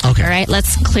gender. Okay. All right,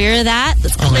 let's clear that.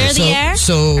 Let's clear the air.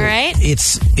 So all right,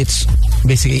 it's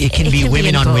basically it can be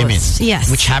women on both. women. Yes.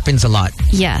 Which happens a lot.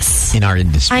 Yes. In our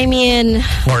industry. I mean...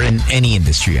 Or in any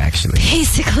industry, actually.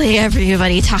 Basically,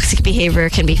 everybody. Toxic behavior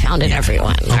can be found in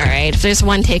everyone. Okay. All right? If there's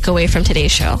one takeaway from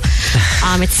today's show,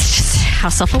 it's just how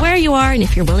self-aware you are and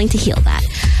if you're willing to heal that.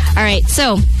 All right,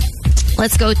 so...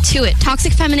 let's go to it.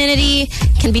 Toxic femininity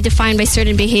can be defined by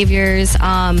certain behaviors.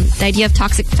 The idea of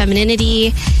toxic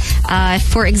femininity,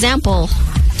 for example,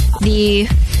 the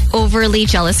overly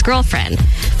jealous girlfriend,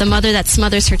 the mother that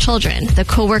smothers her children, the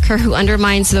coworker who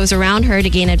undermines those around her to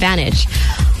gain advantage.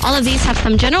 All of these have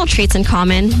some general traits in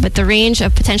common, but the range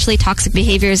of potentially toxic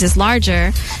behaviors is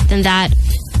larger than that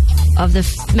of the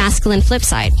masculine flip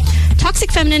side.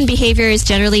 Toxic feminine behavior is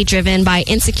generally driven by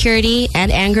insecurity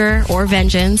and anger or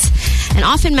vengeance, and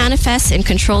often manifests in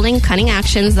controlling, cunning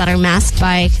actions that are masked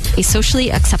by a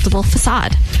socially acceptable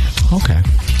facade. Okay.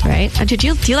 Right? Do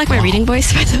you like my reading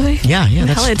voice, by the way? Yeah. You're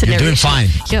doing fine.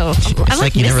 Yo, it's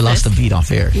like you never lost a beat off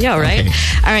air. Yeah, right? Okay.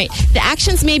 All right. The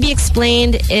actions may be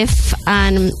explained if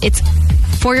it's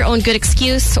for your own good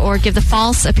excuse or give the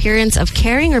false appearance of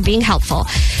caring or being helpful,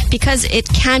 because it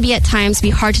can be at times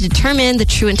be hard to determine the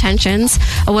true intentions.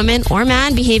 A woman or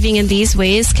man behaving in these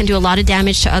ways can do a lot of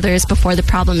damage to others before the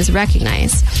problem is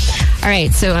recognized. All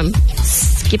right, so I'm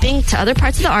skipping to other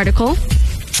parts of the article.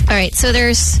 All right, so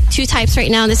there's two types right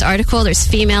now in this article. There's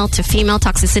female to female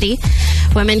toxicity.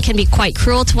 Women can be quite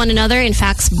cruel to one another. In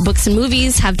fact, books and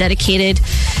movies have dedicated,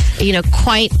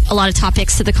 quite a lot of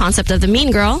topics to the concept of the mean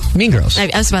girl. Mean Girls.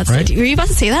 I was about to say, were you about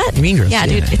to say that? Mean Girls. Yeah,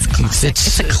 dude, it's classic.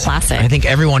 It's a classic. I think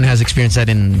everyone has experienced that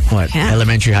in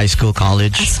elementary, high school,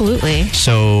 college. Absolutely.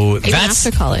 So even after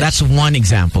college. That's one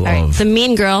example of the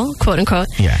mean girl, quote unquote.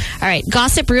 Yeah. All right.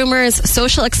 Gossip, rumors,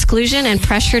 social exclusion, and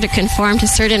pressure to conform to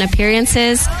certain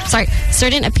appearance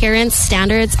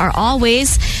standards are all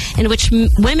ways in which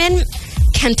women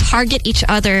can target each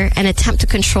other and attempt to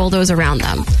control those around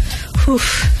them.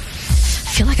 Oof.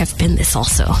 I feel like I've been this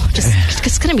also.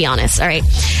 Just gonna be honest. All right.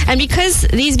 And because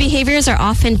these behaviors are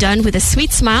often done with a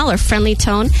sweet smile or friendly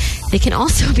tone, they can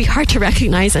also be hard to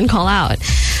recognize and call out.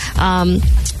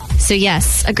 So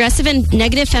yes, aggressive and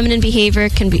negative feminine behavior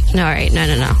can be... No, all right. No.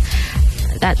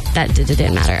 That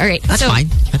didn't matter. All right. That's fine.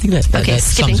 I think that okay, that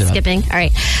skipping. All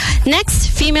right. Next,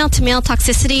 female to male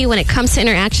toxicity when it comes to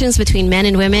interactions between men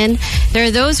and women. There are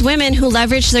those women who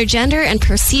leverage their gender and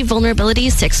perceived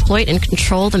vulnerabilities to exploit and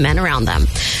control the men around them.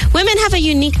 Women have a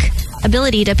unique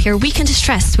ability to appear weak and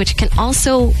distressed, which can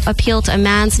also appeal to a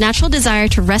man's natural desire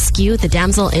to rescue the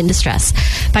damsel in distress.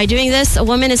 By doing this, a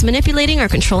woman is manipulating or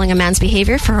controlling a man's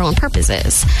behavior for her own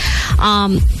purposes.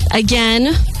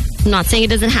 Again, I'm not saying it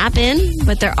doesn't happen,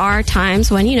 but there are times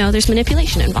when, there's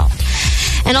manipulation involved.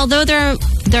 And although there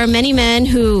are many men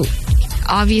who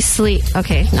obviously...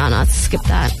 Okay, no, skip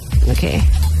that. Okay.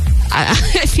 I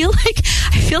feel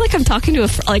like I'm talking to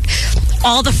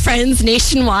all the friends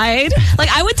nationwide. Like,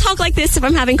 I would talk like this if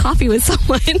I'm having coffee with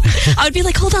someone. I would be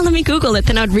like, hold on, let me Google it.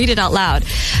 Then I would read it out loud.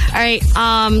 All right.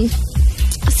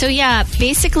 So yeah,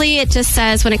 basically it just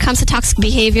says when it comes to toxic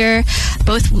behavior,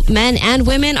 both men and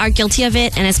women are guilty of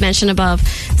it. And as mentioned above,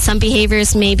 some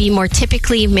behaviors may be more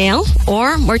typically male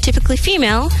or more typically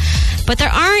female, but there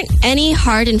aren't any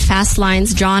hard and fast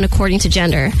lines drawn according to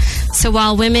gender. So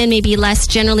while women may be less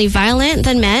generally violent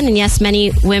than men, and yes,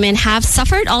 many women have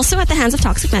suffered also at the hands of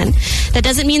toxic men, that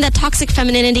doesn't mean that toxic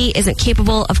femininity isn't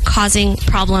capable of causing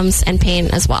problems and pain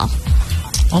as well.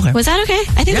 Okay. Was that okay?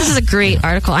 I think this is a great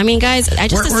article. I mean, guys,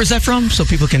 where is that from? So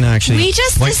people can actually... We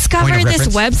just discovered this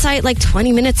website like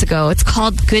 20 minutes ago. It's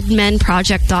called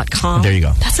goodmenproject.com. There you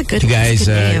go. That's a good You guys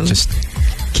name. just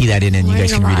key that in and you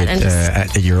guys can read it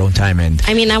at your own time. And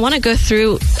I mean, I want to go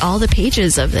through all the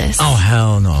pages of this. Oh,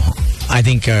 hell no. I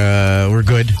think we're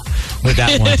good with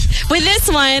that one. With this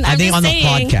one, I I'm think just on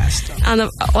saying, the podcast. On the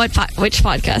which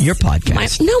podcast? Your podcast. My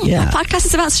podcast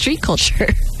is about street culture.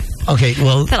 Okay,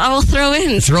 well, That I will throw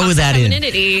in. Throw that in.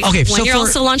 Femininity. Okay, when so you're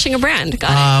also launching a brand.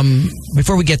 Got it.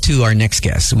 Before we get to our next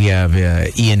guest, we have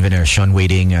Ian Veneracion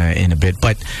waiting in a bit.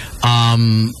 But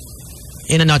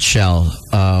in a nutshell,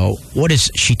 what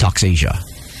is She Talks Asia?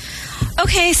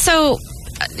 Okay, so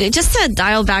just to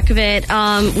dial back a bit,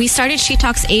 we started She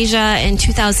Talks Asia in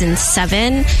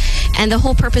 2007, and the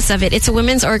whole purpose of it, it's a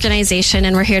women's organization,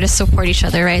 and we're here to support each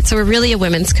other, right? So we're really a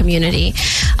women's community.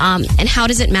 And how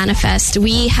does it manifest?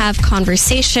 We have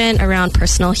conversation around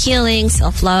personal healing,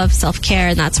 self-love, self-care,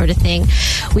 and that sort of thing.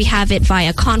 We have it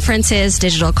via conferences,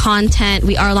 digital content.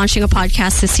 We are launching a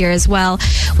podcast this year as well.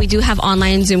 We do have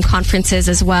online Zoom conferences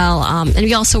as well. And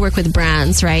we also work with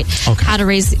brands, right? Okay. How to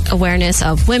raise awareness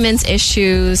of women's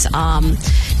issues,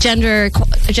 gender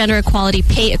equality,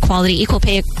 pay equality, equal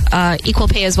pay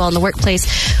as well in the workplace.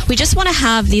 We just want to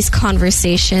have these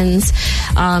conversations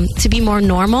to be more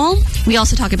normal. We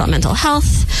also talk about mental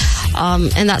health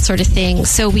and that sort of thing.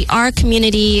 So we are a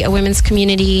community, a women's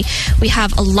community. We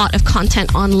have a lot of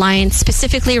content online,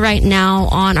 specifically right now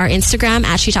on our Instagram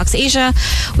at She Talks Asia.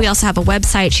 We also have a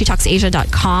website,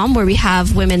 shetalksasia.com, where we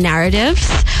have women narratives,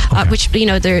 which,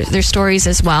 their stories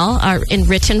as well are in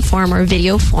written form or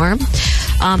video form.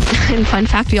 And fun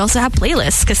fact, we also have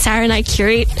playlists because Sarah and I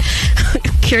curate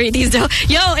these.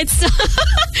 It's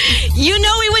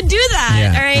we would do that.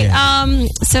 Yeah, all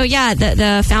right. Yeah.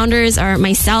 The founders are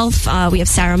myself. We have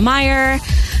Sarah Meyer,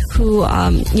 who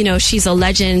she's a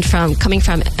legend coming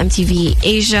from MTV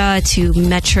Asia to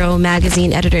Metro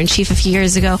Magazine editor-in-chief a few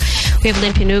years ago. We have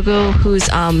Lynn Pinugu, who's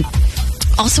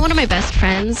also one of my best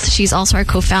friends. She's also our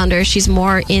co-founder. She's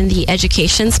more in the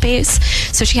education space.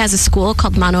 So she has a school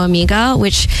called Mano Amiga,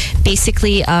 which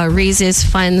basically raises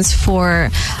funds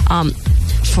for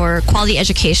quality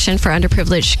education for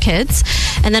underprivileged kids.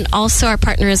 And then also our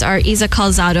partners are Isa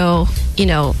Calzado,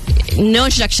 no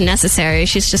introduction necessary.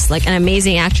 She's just like an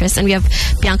amazing actress. And we have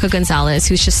Bianca Gonzalez,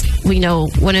 who's just,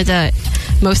 one of the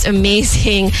most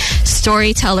amazing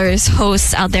storytellers,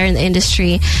 hosts out there in the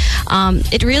industry.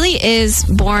 It really is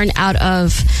born out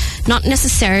of not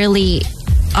necessarily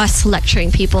us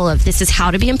lecturing people of this is how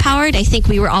to be empowered. I think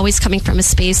we were always coming from a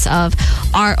space of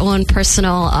our own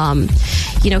personal,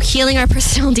 healing our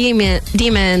personal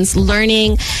demons,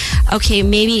 learning, okay,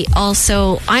 maybe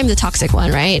also I'm the toxic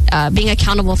one, right? Being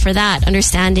accountable for that,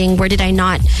 understanding where did I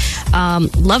not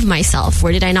love myself?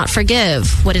 Where did I not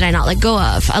forgive? What did I not let go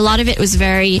of? A lot of it was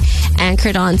very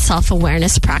anchored on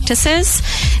self-awareness practices.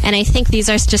 And I think these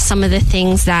are just some of the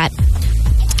things that,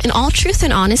 in all truth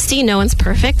and honesty, no one's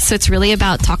perfect. So it's really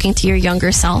about talking to your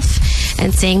younger self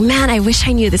and saying, man, I wish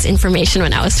I knew this information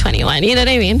when I was 21. You know what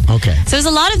I mean? Okay. So there's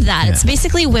a lot of that. Yeah. It's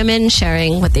basically women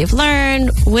sharing what they've learned,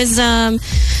 wisdom,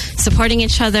 supporting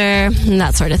each other, and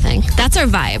that sort of thing. That's our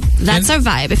vibe. Our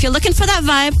vibe. If you're looking for that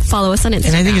vibe, follow us on Instagram.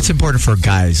 And I think it's important for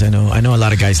guys. I know a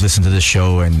lot of guys listen to this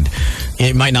show, and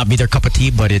it might not be their cup of tea,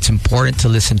 but it's important to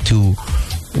listen to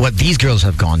what these girls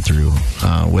have gone through,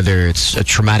 whether it's a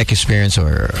traumatic experience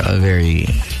or a very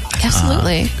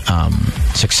absolutely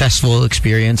successful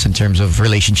experience in terms of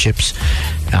relationships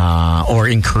or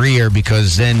in career,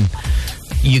 because then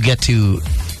you get to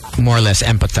more or less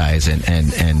empathize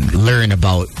and learn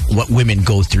about what women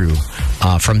go through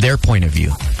from their point of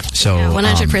view. So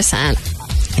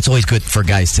 100%. It's always good for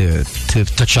guys to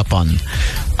touch up on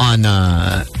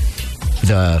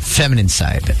the feminine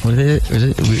side. What is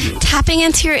it? Tapping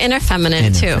into your inner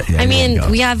feminine too. Yeah,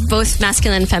 we have both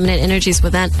masculine and feminine energies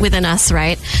within us,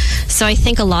 right? So I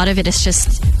think a lot of it is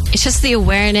just the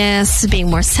awareness, being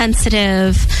more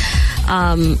sensitive,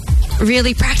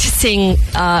 really practicing.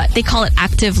 They call it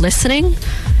active listening.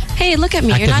 Hey, look at me.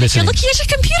 You're looking at your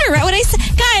computer, right? What I said,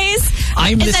 guys.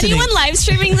 Is anyone live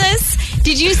streaming this?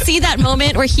 Did you see that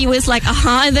moment where he was like,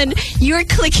 and then you were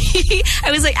clicking?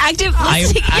 I was like, active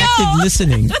listening. Active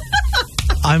listening.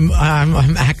 I'm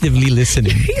actively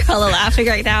listening. You're hella laughing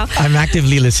right now. I'm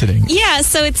actively listening. Yeah,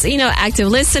 so it's, active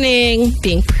listening,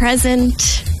 being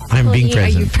present. I'm being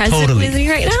present. Are you present with me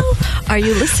right now? Are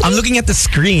you listening? I'm looking at the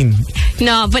screen.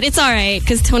 No, but it's all right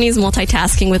because Tony's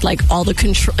multitasking with like all the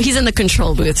control. He's in the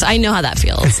control booth, so I know how that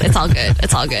feels. It's all good.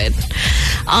 It's all good.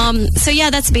 So yeah,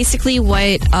 that's basically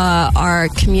what our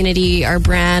community, our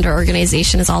brand, our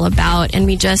organization is all about. And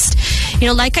we just,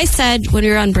 like I said when we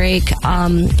were on break,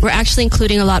 we're actually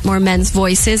including a lot more men's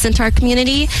voices into our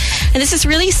community. And this is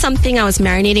really something I was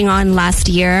marinating on last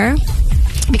year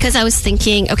because I was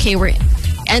thinking, okay, we're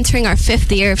entering our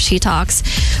 5th year of She Talks.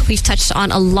 We've touched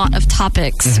on a lot of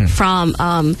topics from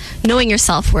knowing your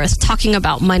self-worth, talking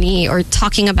about money, or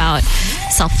talking about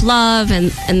self-love,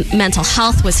 and mental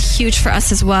health was huge for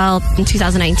us as well in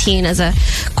 2019 as a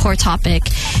core topic.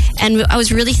 And I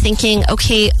was really thinking,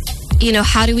 okay, you know,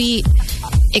 how do we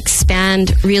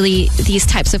expand really these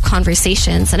types of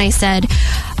conversations? And I said,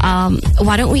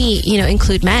 why don't we, you know,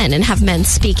 include men and have men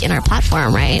speak in our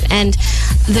platform, right? And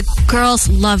the girls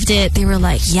loved it. They were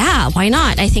like, yeah, why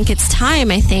not? I think it's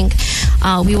time. I think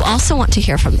we also want to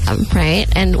hear from them, right?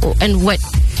 And what,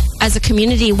 as a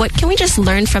community, what can we just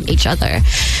learn from each other?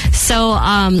 So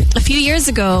a few years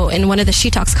ago in one of the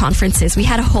She Talks conferences, we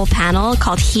had a whole panel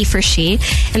called He for She,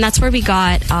 and that's where we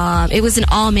got, it was an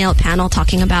all-male panel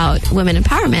talking about women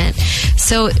empowerment.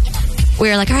 So we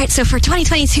were like, all right, so for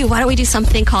 2022, why don't we do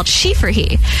something called She for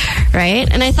He,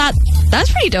 right? And I thought,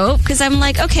 that's pretty dope, because I'm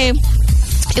like, okay,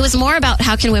 it was more about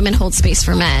how can women hold space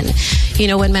for men. You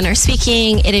know, when men are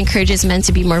speaking, it encourages men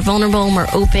to be more vulnerable, more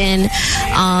open,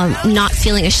 not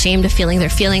feeling ashamed of feeling their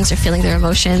feelings or feeling their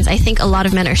emotions. I think a lot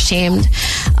of men are shamed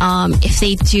if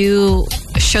they do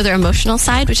show their emotional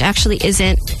side, which actually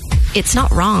isn't, it's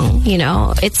not wrong, you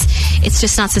know. It's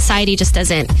just not, society just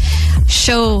doesn't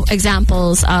show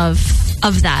examples of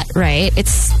that, right?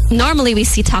 It's normally we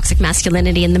see toxic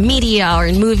masculinity in the media or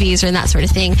in movies or in that sort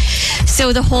of thing.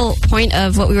 So the whole point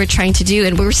of what we were trying to do,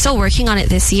 and we were still working on it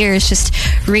this year, is just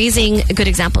raising good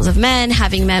examples of men,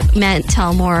 having men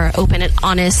tell more open and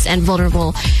honest and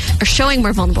vulnerable, or showing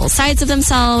more vulnerable sides of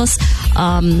themselves.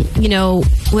 You know,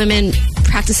 women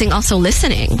practicing also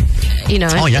listening, you know,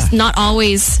 not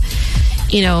always,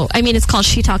 you know, I mean, it's called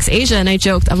She Talks Asia, and I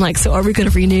joked, I'm like, so are we going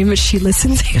to rename it She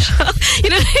Listens Asia? You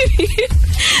know what I mean?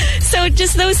 So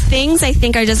just those things, I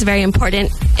think, are just very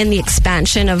important in the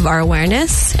expansion of our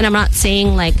awareness. And I'm not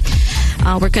saying like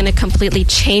we're going to completely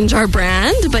change our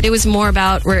brand, but it was more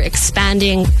about we're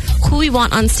expanding who we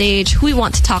want on stage, who we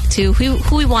want to talk to, who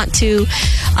we want to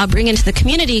bring into the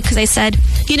community. Because I said,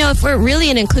 you know, if we're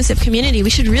really an inclusive community, we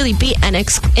should really be an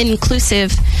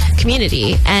inclusive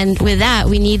community. And with that,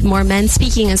 we need more men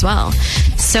speaking as well.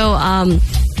 So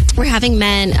we're having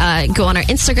men go on our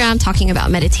Instagram talking about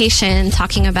meditation,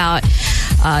 talking about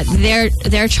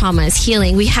their traumas,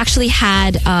 healing. We actually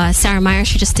had Sarah Meyer,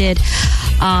 she just did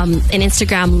an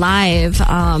Instagram live.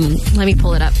 Let me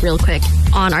pull it up real quick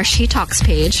on our She Talks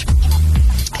page.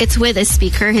 It's with a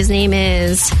speaker. His name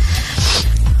is,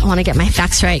 I want to get my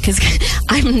facts right because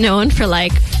I'm known for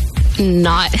like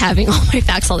not having all my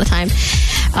facts all the time.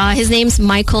 His name's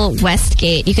Michael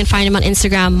Westgate. You can find him on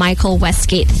Instagram, Michael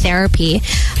Westgate Therapy.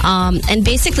 And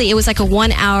basically, it was like a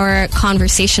 1-hour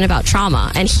conversation about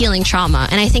trauma and healing trauma.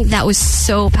 And I think that was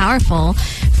so powerful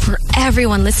for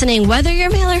everyone listening, whether you're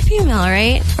male or female,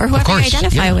 right? Or whoever you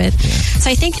identify with. Yeah.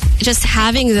 So I think just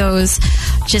having those,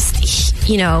 just,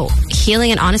 you know,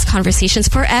 healing and honest conversations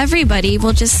for everybody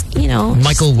will just, you know.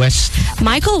 Michael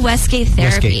Westgate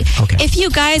Therapy. Westgate. Okay. If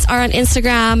you guys are on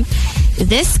Instagram,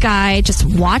 this guy, just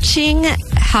watching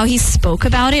how he spoke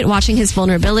about it, watching his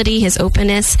vulnerability, his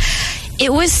openness,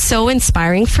 it was so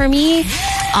inspiring for me.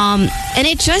 And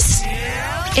it just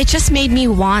made me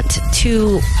want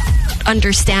to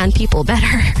understand people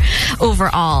better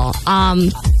overall.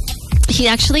 He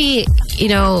actually, you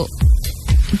know,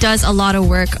 does a lot of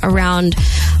work around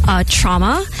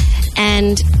trauma,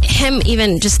 and him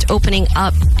even just opening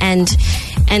up and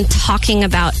talking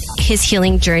about his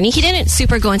healing journey. He didn't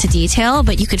super go into detail,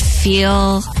 but you could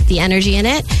feel the energy in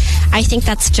it. I think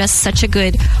that's just such a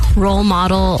good role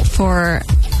model for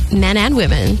men and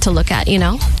women to look at, you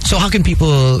know? So how can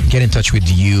people get in touch with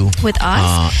you? With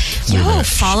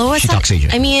us? Follow us. She Talks Asia.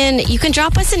 I mean, you can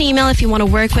drop us an email if you want to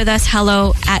work with us.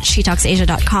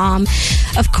 hello@shetalksasia.com.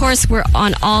 Of course, we're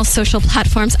on all social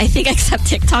platforms. I think except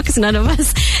TikTok, because none of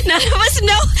us know.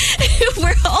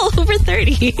 We're all over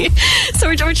 30. So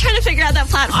we're trying to figure out that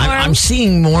platform. I'm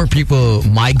seeing more people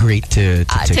migrate to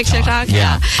TikTok.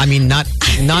 Yeah. I mean, not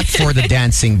for the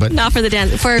dancing, but not for the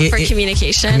dance, for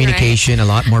communication. Communication. Right? A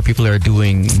lot more people are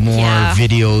doing more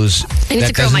videos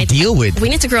that doesn't deal with. We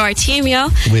need to grow our team, yo.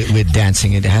 With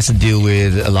dancing, it has to do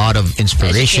with a lot of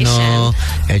inspirational,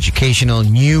 educational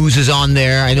news is on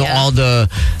there. I know all the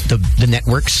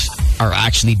networks are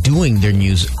actually doing their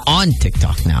news on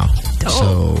TikTok now.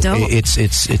 Dope.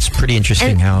 It's pretty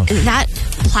interesting and that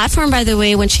platform, by the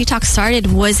way, when She Talk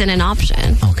started, wasn't an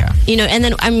option. Okay. You know, and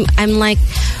then I'm like,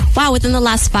 wow, within the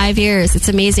last 5 years, it's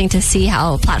amazing to see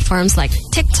how platforms like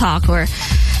TikTok or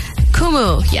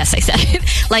Kumu, yes, I said it,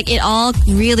 like it all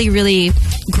really, really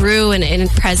grew in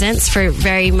presence for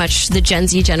very much the Gen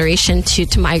Z generation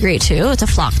to migrate to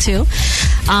flock to.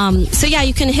 So yeah,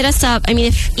 you can hit us up. I mean,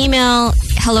 if email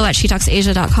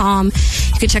hello@shetalksasia.com.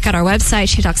 You can check out our website,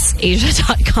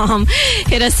 shetalksasia.com.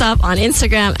 Hit us up on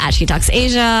Instagram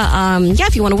 @shetalksasia. Yeah,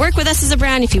 if you want to work with us as a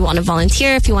brand, if you want to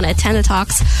volunteer, if you want to attend the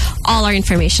talks, all our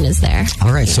information is there.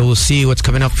 All right, so we'll see what's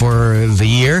coming up for the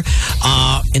year.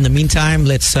 In the meantime,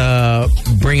 let's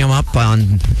bring him up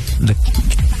on the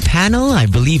panel. I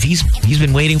believe he's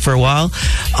been waiting for a while.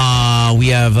 We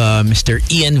have Mr.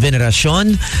 Ian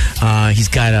Veneracion. He's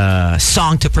got a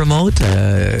song to promote.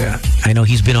 I know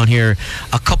he's been on here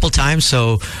a couple times.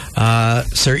 So,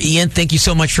 Sir Ian, thank you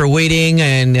so much for waiting.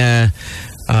 And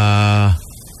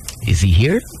is he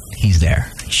here? He's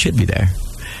there. He should be there.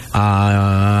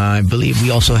 I believe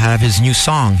we also have his new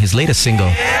song, his latest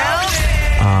single,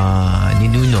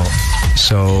 Ninuno.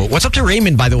 So, what's up to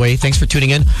Raymond, by the way? Thanks for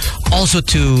tuning in. Also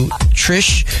to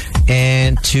Trish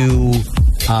and to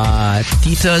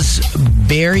Tita's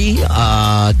Berry,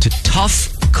 to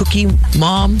Tough Cookie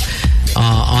Mom,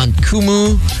 on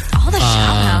Kumu. All the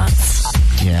shout-outs.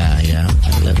 Yeah.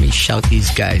 Let me shout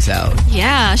these guys out.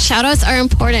 Yeah, shout-outs are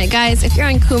important. Guys, if you're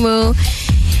on Kumu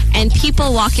and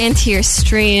people walk into your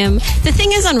stream, the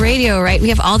thing is on radio, right? We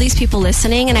have all these people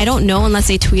listening, and I don't know unless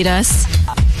they tweet us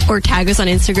or tag us on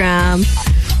Instagram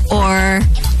or,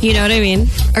 you know what I mean,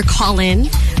 or call in.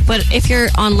 But if you're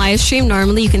on live stream,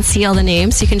 normally you can see all the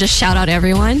names, so you can just shout out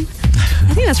everyone.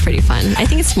 I think that's pretty fun. I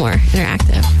think it's more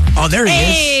interactive. Oh, there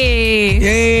he is.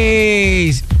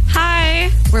 Yay!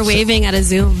 Hi. We're waving at a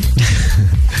Zoom.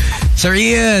 Sir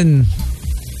Ian,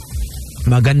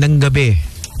 magandang gabi.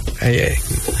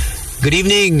 Good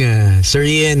evening, Sir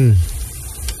Ian.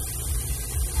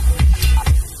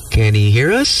 Can he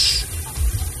hear us?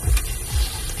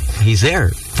 He's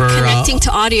there. For connecting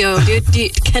to audio,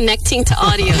 dude. Connecting to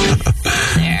audio.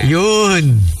 There.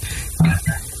 Yun.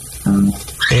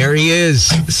 There he is,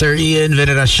 Sir Ian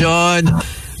Veneracion.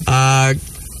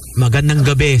 Magandang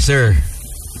gabi, sir.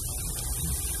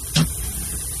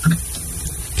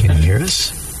 Can you hear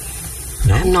us?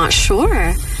 No? I'm not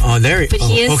sure. Oh, there. But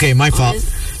he is. Okay, my fault.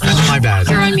 That's my bad.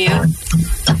 You're on mute.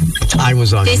 I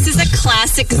was on This mute. is a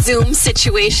classic Zoom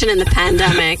situation in the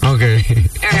pandemic. Okay.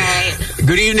 All right.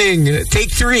 Good evening.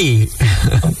 Take 3.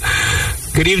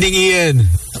 Good evening, Ian.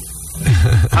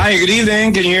 Hi, good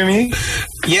evening. Can you hear me?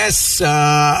 Yes,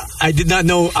 I did not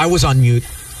know I was on mute.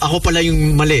 Ako pala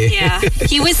yung mali. Yeah.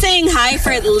 He was saying hi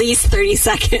for at least 30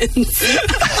 seconds.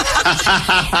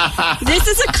 This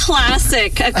is a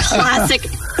classic,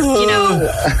 you know.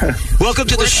 Welcome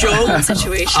to the show.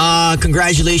 Situation.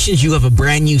 Congratulations, you have a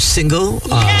brand new single.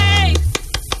 Yay!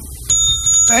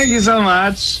 Thank you so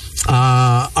much.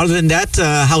 Other than that,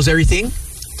 how's everything?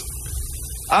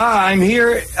 I'm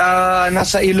here.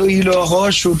 Nasa Iloilo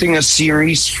ako shooting a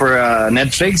series for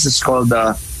Netflix. It's called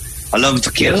A Love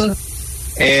to Kill.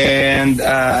 And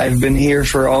I've been here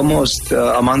for almost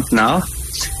a month now.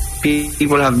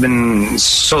 People have been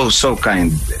so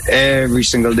kind. Every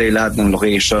single day, lahat ng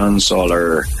locations, all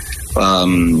are,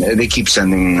 they keep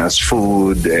sending us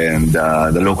food, and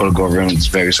the local government is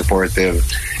very supportive.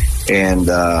 And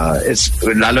it's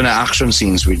lalo na action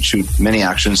scenes. We shoot many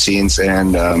action scenes,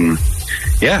 and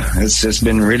yeah, it's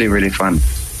been really, really fun.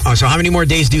 Oh, so how many more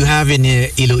days do you have in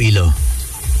Iloilo?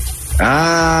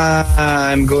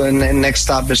 I'm going. Next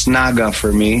stop is Naga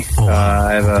for me. Oh, wow.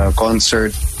 I have a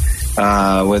concert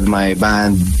with my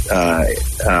band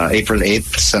April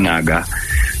 8th sa Naga.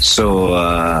 So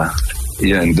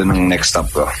yun, dun ang next stop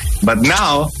ko. But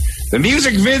now, the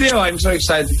music video. I'm so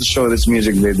excited to show this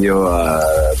music video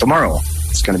tomorrow.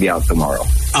 It's going to be out tomorrow.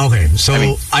 Okay,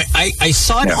 so I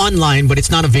saw it online, but it's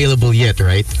not available yet,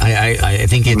 right? I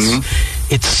think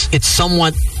it's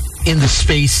somewhat in the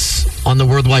space on the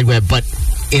World Wide Web, but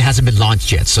it hasn't been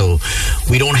launched yet. So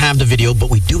we don't have the video,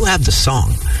 but we do have the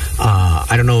song.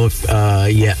 I don't know if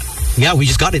yeah, we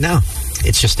just got it now.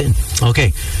 It's just in.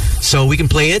 Okay, so we can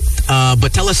play it.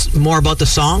 But tell us more about the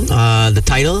song, the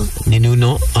title,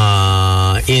 Ninuno.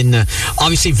 In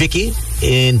obviously Vicky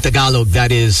in Tagalog,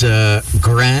 that is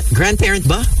grandparent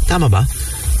ba? Tama ba?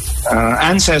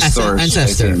 Ancestors.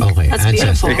 Ancestor. Okay, That's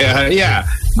ancestor. beautiful. Yeah.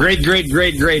 Great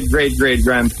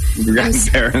grandparents.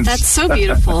 That's so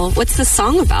beautiful. What's the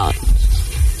song about?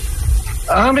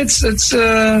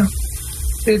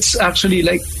 It's actually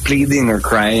like pleading or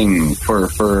crying for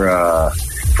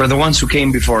the ones who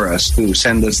came before us to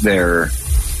send us their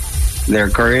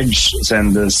courage,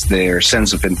 send us their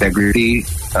sense of integrity,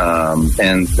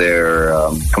 and their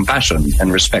compassion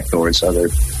and respect towards other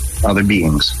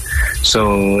beings.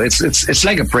 So it's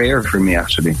like a prayer for me,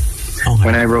 actually. Okay.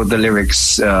 When I wrote the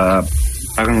lyrics, I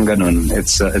Parang ganun.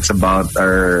 It's about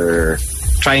our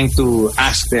trying to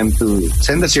ask them to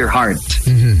send us your heart.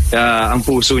 Ang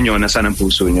puso nyo, nasaan ang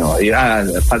puso nyo?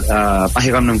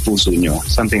 Pahiram ng puso nyo.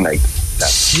 Something like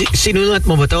that. Sinulat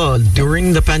mo ba to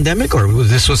during the pandemic, or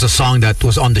this was a song that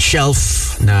was on the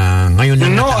shelf na ngayon na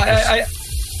No, natapos?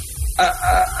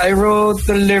 I wrote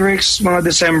the lyrics mga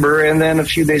December, and then a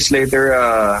few days later,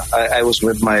 I was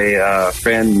with my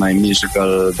friend, my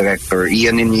musical director,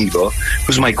 Ian Inigo,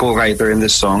 who's my co-writer in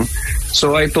this song.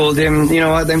 So I told him, you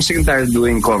know what, I'm sick and tired of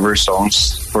doing cover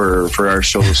songs for our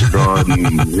shows abroad.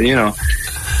 And, you know,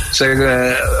 so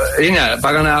yun nga,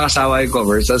 parang nakakasawa yung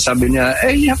covers. So sabi niya,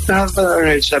 you have to have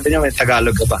sabi niya, may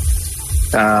Tagalog ka ba?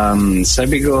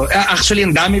 Sabi ko, actually,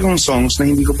 ang dami kong songs na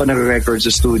hindi ko pa nag-record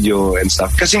sa studio and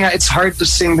stuff. Kasi nga, it's hard to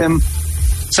sing them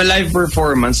sa live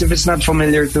performance if it's not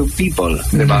familiar to people,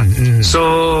 diba?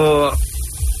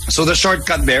 So the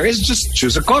shortcut there is just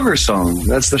choose a cover song.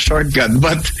 That's the shortcut.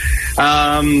 But,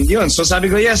 yun. So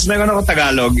sabi ko, yes, meron ako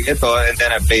Tagalog. Ito, and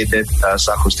then I played it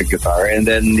sa acoustic guitar. And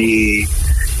then he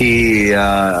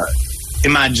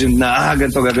imagined na,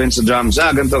 ganito gagawin sa drums.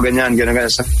 Ganito, ganyan.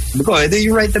 Sabi ko, then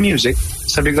you write the music.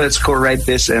 Sabi ko, let's co-write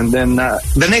this. And then,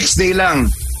 the next day lang,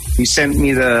 he sent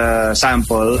me the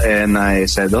sample and I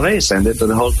said, okay, send it to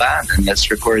the whole band and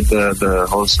let's record the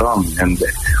whole song. And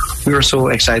we were so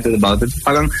excited about it.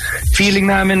 Parang feeling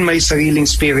namin may sariling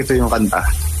spirito yung kanta.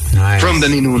 Nice. From the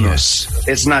Ninunos.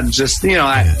 Yeah. It's not just, you know,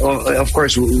 of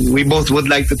course, we both would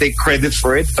like to take credit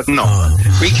for it, but no.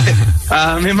 We can,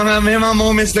 may mga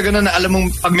moments na gano'n na alam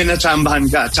mong pag minachambahan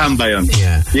ka, chamba yun.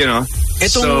 Yeah. You know?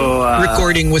 Itong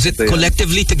recording, was it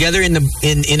collectively together in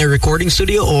a recording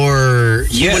studio or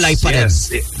hiwalay pa rin?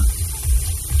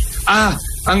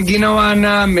 Ang ginawa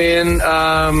namin,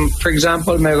 for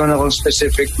example, meron akong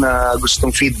specific na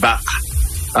gustong feedback.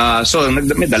 So,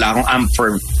 may dala akong amp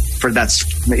for that,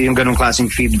 yung ganong klaseng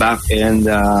feedback, and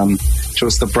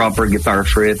chose the proper guitar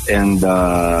for it, and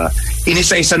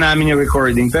inisa-isa namin yung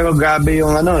recording. Pero grabe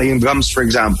yung yung drums, for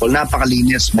example,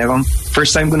 napakalinis. Merong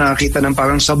first time ko nakakita ng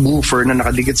parang subwoofer na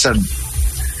nakadikit sa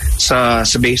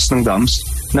base ng drums,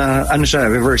 na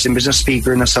siya, reverse, imbes na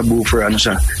speaker na subwoofer,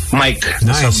 siya, mic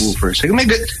na subwoofer. So, may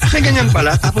ganyan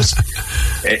pala. Tapos,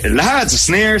 lahat, sa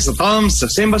snares, sa toms, sa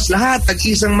cymbals, lahat,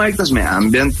 tag-isang mic. Tapos may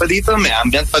ambient pa dito, may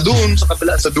ambient pa dun, sa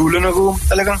kabila, sa dulo ng room.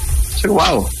 Talagang, so,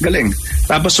 wow, galing.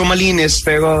 Tapos, sumalinis,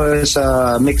 pero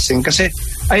sa mixing. Kasi,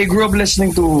 I grew up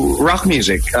listening to rock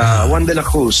music. Juan de la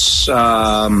Cruz.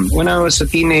 When I was a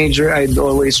teenager, I'd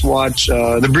always watch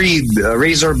The Breed,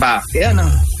 Razorback. Yan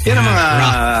ang mga...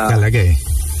 rock talaga eh.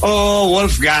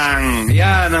 Wolfgang.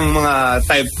 Yan ang mga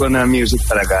type ko na music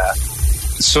talaga.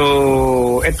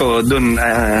 So, ito, dun,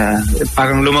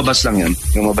 parang lumabas lang yun.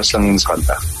 Lumabas lang yun sa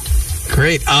kanta.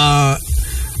 Great.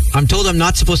 I'm told I'm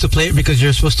not supposed to play it because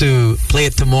you're supposed to play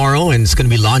it tomorrow, and it's going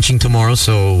to be launching tomorrow,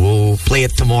 so we'll play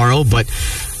it tomorrow. But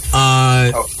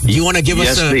do you want to give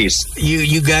us a... Yes, please.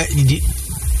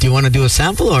 Do you want to do a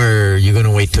sample, or are you going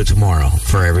to wait till tomorrow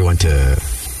for everyone to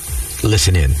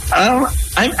listen in?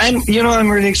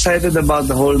 I'm really excited about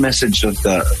the whole message of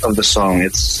the song.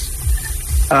 It's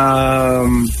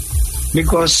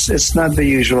because it's not the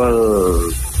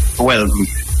usual. Well,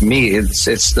 me,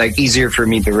 it's like easier for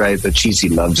me to write a cheesy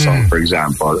love song, for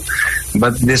example.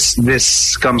 But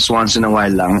this comes once in a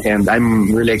while lang, and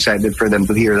I'm really excited for them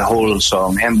to hear the whole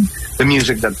song and the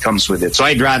music that comes with it. So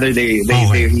I'd rather they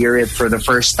hear it for the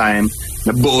first time,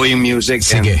 na buo yung music.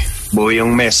 Sige. And buo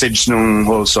yung message ng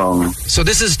whole song. So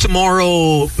this is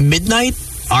tomorrow midnight?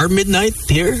 Our midnight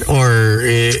here? Or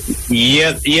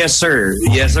yes sir.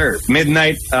 Okay. Yes sir.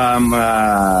 Midnight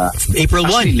April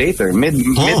 1. Later.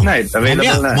 Midnight.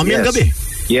 Available na. Mamayang gabi.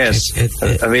 Yes.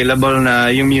 Available na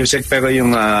yung music, pero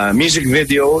yung music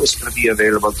video is going to be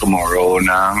available tomorrow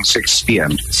ng 6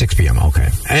 p.m. 6 p.m. Okay.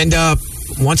 And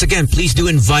once again, please do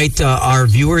invite our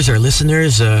viewers, our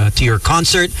listeners to your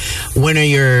concert. When are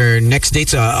your next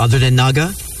dates other than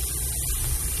Naga?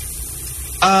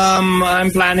 I'm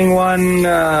planning one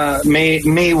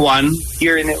May 1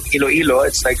 here in Iloilo.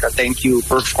 It's like a thank you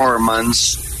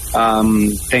performance.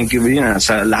 Thank you,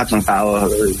 sa lahat ng tao.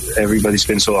 Everybody's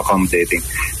been so accommodating.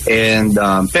 And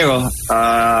pero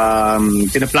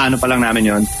pinaplano pa lang namin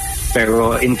yon.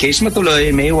 Pero in case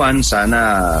matuloy, May 1,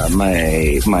 sana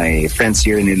my friends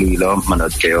here in Iloilo,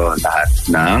 manood kayo lahat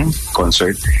ng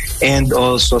concert. And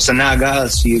also sa Naga,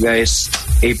 I'll see you guys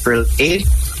April 8.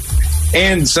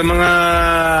 And sa mga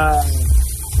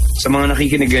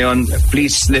nakikinig ngayon,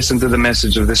 please listen to the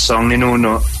message of this song,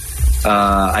 Ninuno.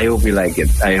 I hope you like it.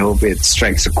 I hope it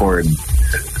strikes a chord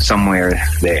somewhere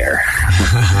there.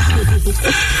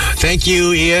 Thank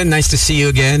you, Ian. Nice to see you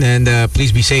again, and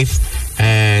please be safe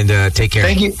And take care.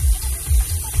 Thank you.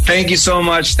 Thank you so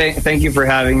much. Thank you for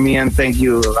having me, and thank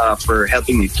you for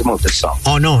helping me promote this song.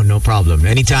 Oh no problem.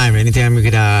 Anytime we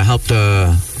could help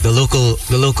the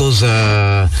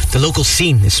local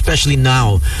scene, especially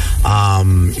now.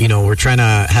 We're trying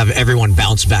to have everyone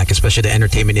bounce back, especially the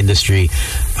entertainment industry.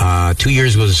 2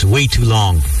 years was way too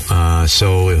long.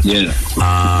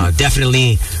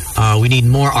 Definitely. We need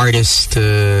more artists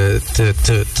to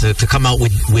come out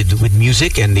with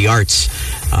music and the arts,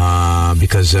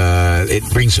 because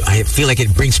I feel like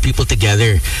it brings people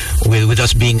together with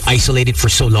us being isolated for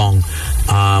so long.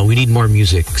 We need more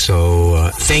music.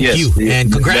 So thank you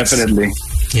and congrats. Definitely.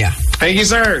 Yeah. Thank you,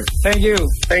 sir. Thank you,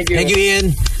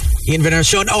 Ian. Ian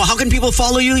Veneracion. Oh, how can people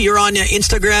follow you? You're on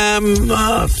Instagram.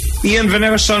 Ian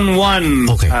Veneracion 1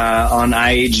 on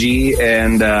IG,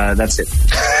 and that's it.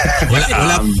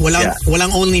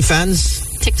 Walang OnlyFans?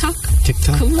 TikTok?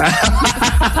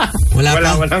 Wala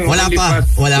pa.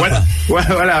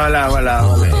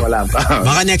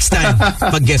 Baka next time,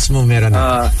 pag guess mo meron.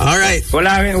 Alright.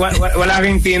 Wala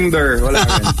ring Tinder. Wala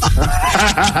rin.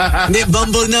 Hindi,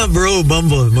 Bumble na, bro.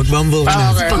 Bumble. Mag-Bumble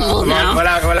na. Okay. Bumble now.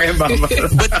 Wala yung Bumble.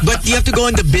 But you have to go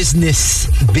in the business,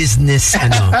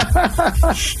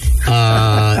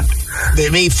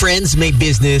 may friends, may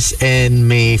business, and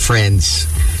may friends.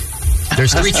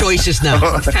 There's 3 choices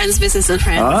now. Friends, business, and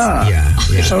friends. Yeah.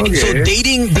 Okay. So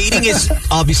dating is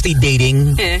obviously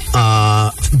dating.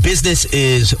 Business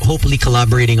is hopefully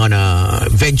collaborating on a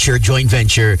joint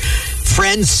venture.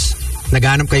 Friends,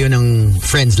 naghanap kayo ng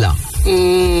friends lang.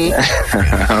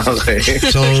 Okay.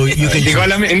 So you can.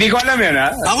 Hindi ko alam yun,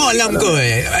 ha? Ako alam ko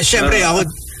eh. Siyempre ako.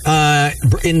 Are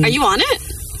you on it?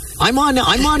 I'm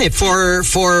on it for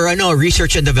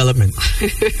research and development.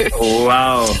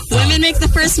 Wow. Women make the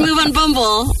first move on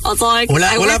Bumble. Wala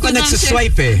pa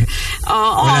nagsaswipe eh.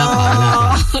 Wala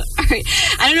pa. All right.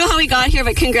 I don't know how we got here,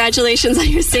 but congratulations on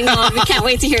your single. We can't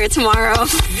wait to hear it tomorrow.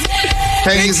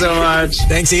 Thank you so much.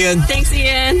 Thanks, Ian.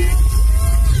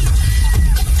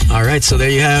 All right, so there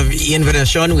you have Ian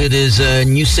Veneracion with his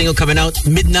new single coming out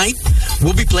midnight.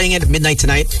 We'll be playing it at midnight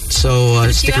tonight, so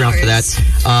stick around for that.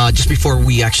 Just before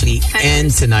we actually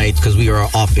end tonight, because we are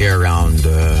off air around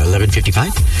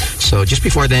 11:55. So just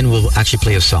before then, we'll actually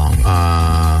play a song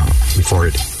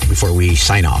before we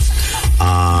sign off.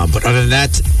 But other than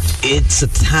that, it's a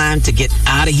time to get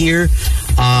out of here.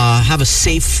 Have a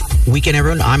safe weekend,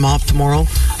 everyone. I'm off tomorrow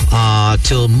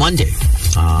till Monday.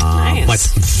 Nice. But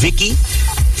Vicky,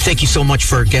 thank you so much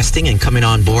for guesting and coming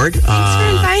on board. Thanks for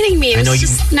inviting me. It was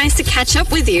just nice to catch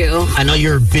up with you. I know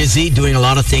you're busy doing a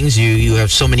lot of things. You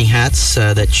have so many hats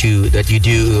that you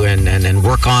do and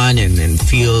work on and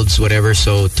fields, whatever.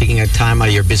 So taking a time out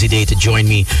of your busy day to join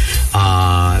me,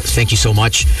 thank you so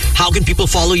much. How can people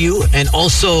follow you? And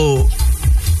also,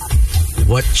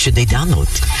 what should they download?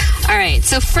 All right.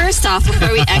 So first off,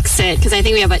 before we exit, because I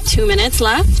think we have about 2 minutes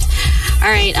left. All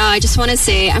right. I just want to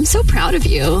say I'm so proud of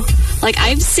you. Like,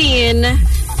 I've seen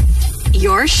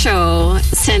your show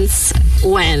since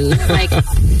when? Like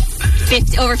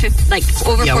over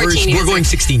 14 years. We're going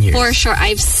 16 years. For sure.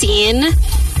 I've seen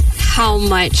how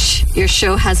much your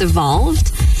show has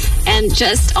evolved, and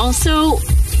just also.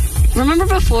 Remember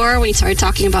before when you started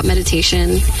talking about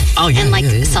meditation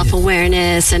and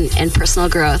self-awareness and personal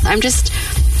growth?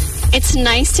 It's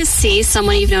nice to see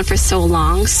someone you've known for so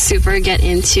long super get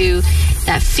into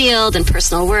that field and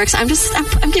personal works. I'm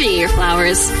giving you your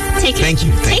flowers. Take it. Thank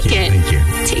you. Take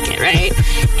it, right?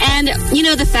 And,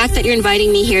 the fact that you're inviting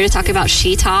me here to talk about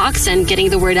She Talks and getting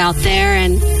the word out there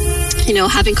and,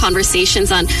 having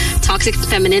conversations on toxic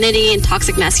femininity and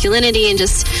toxic masculinity and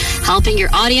just helping your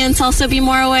audience also be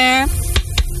more aware.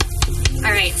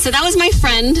 All right, so that was my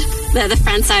friend, the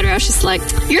friend side where I was just like,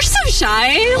 you're so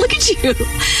shy. Look at you.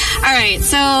 All right,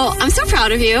 so I'm so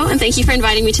proud of you, and thank you for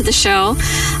inviting me to the show.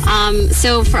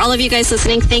 So for all of you guys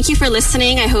listening, thank you for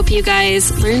listening. I hope you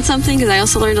guys learned something, because I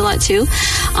also learned a lot too.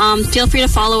 Feel free to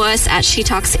follow us at She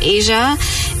Talks Asia.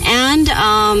 And,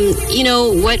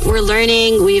 what we're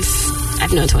learning,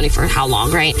 I've known Tony for how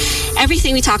long, right?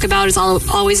 Everything we talk about is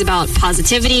always about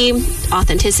positivity,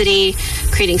 authenticity,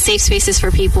 creating safe spaces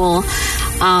for people.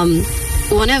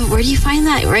 Where do you find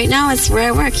that? Right now, it's where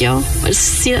I work, yo.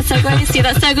 See that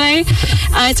segue?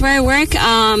 It's where I work.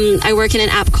 I work in an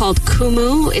app called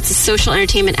Kumu. It's a social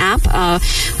entertainment app.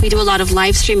 We do a lot of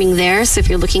live streaming there. So if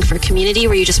you're looking for a community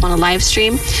where you just want to live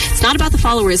stream, it's not about the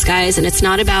followers, guys, and it's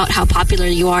not about how popular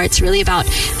you are. It's really about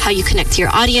how you connect to your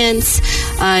audience,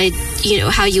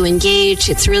 how you engage.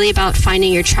 It's really about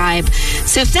finding your tribe.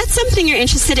 So if that's something you're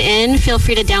interested in, feel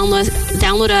free to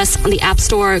download us on the App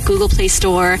Store, Google Play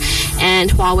Store, and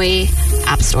Huawei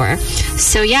App Store.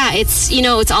 So yeah, it's, you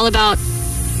know, it's all about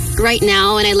right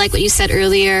now, and I like what you said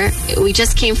earlier. We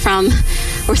just came from,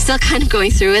 we're still kind of going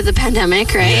through it, the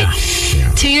pandemic, right?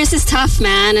 Yeah. 2 years is tough,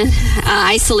 man.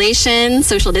 Isolation,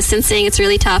 social distancing, it's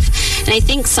really tough. And I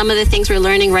think some of the things we're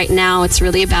learning right now, it's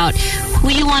really about who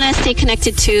you want to stay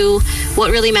connected to,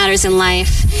 what really matters in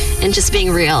life, and just being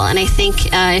real. And I think,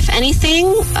 if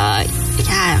anything,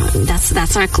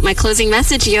 that's my closing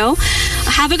message, yo.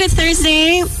 Have a good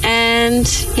Thursday, and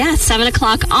 7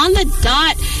 o'clock on the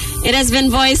dot. It has been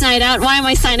Boys Night Out. Why am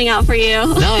I signing out for you?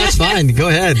 No, that's fine. Go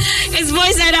ahead. It's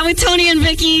Boys Night Out with Tony and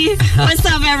Vicky. What's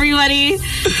up, everybody?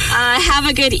 Have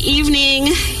a good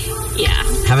evening. Yeah.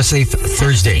 Have a safe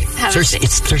Thursday.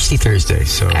 It's Thirsty Thursday.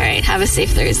 So. All right. Have a safe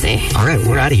Thursday. All right.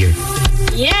 We're out of here.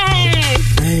 Yay!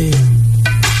 Hey.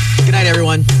 Good night,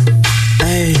 everyone.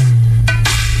 Hey.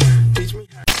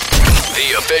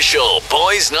 The official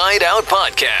Boys Night Out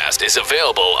podcast is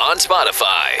available on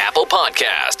Spotify, Apple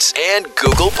Podcasts, and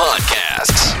Google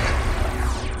Podcasts.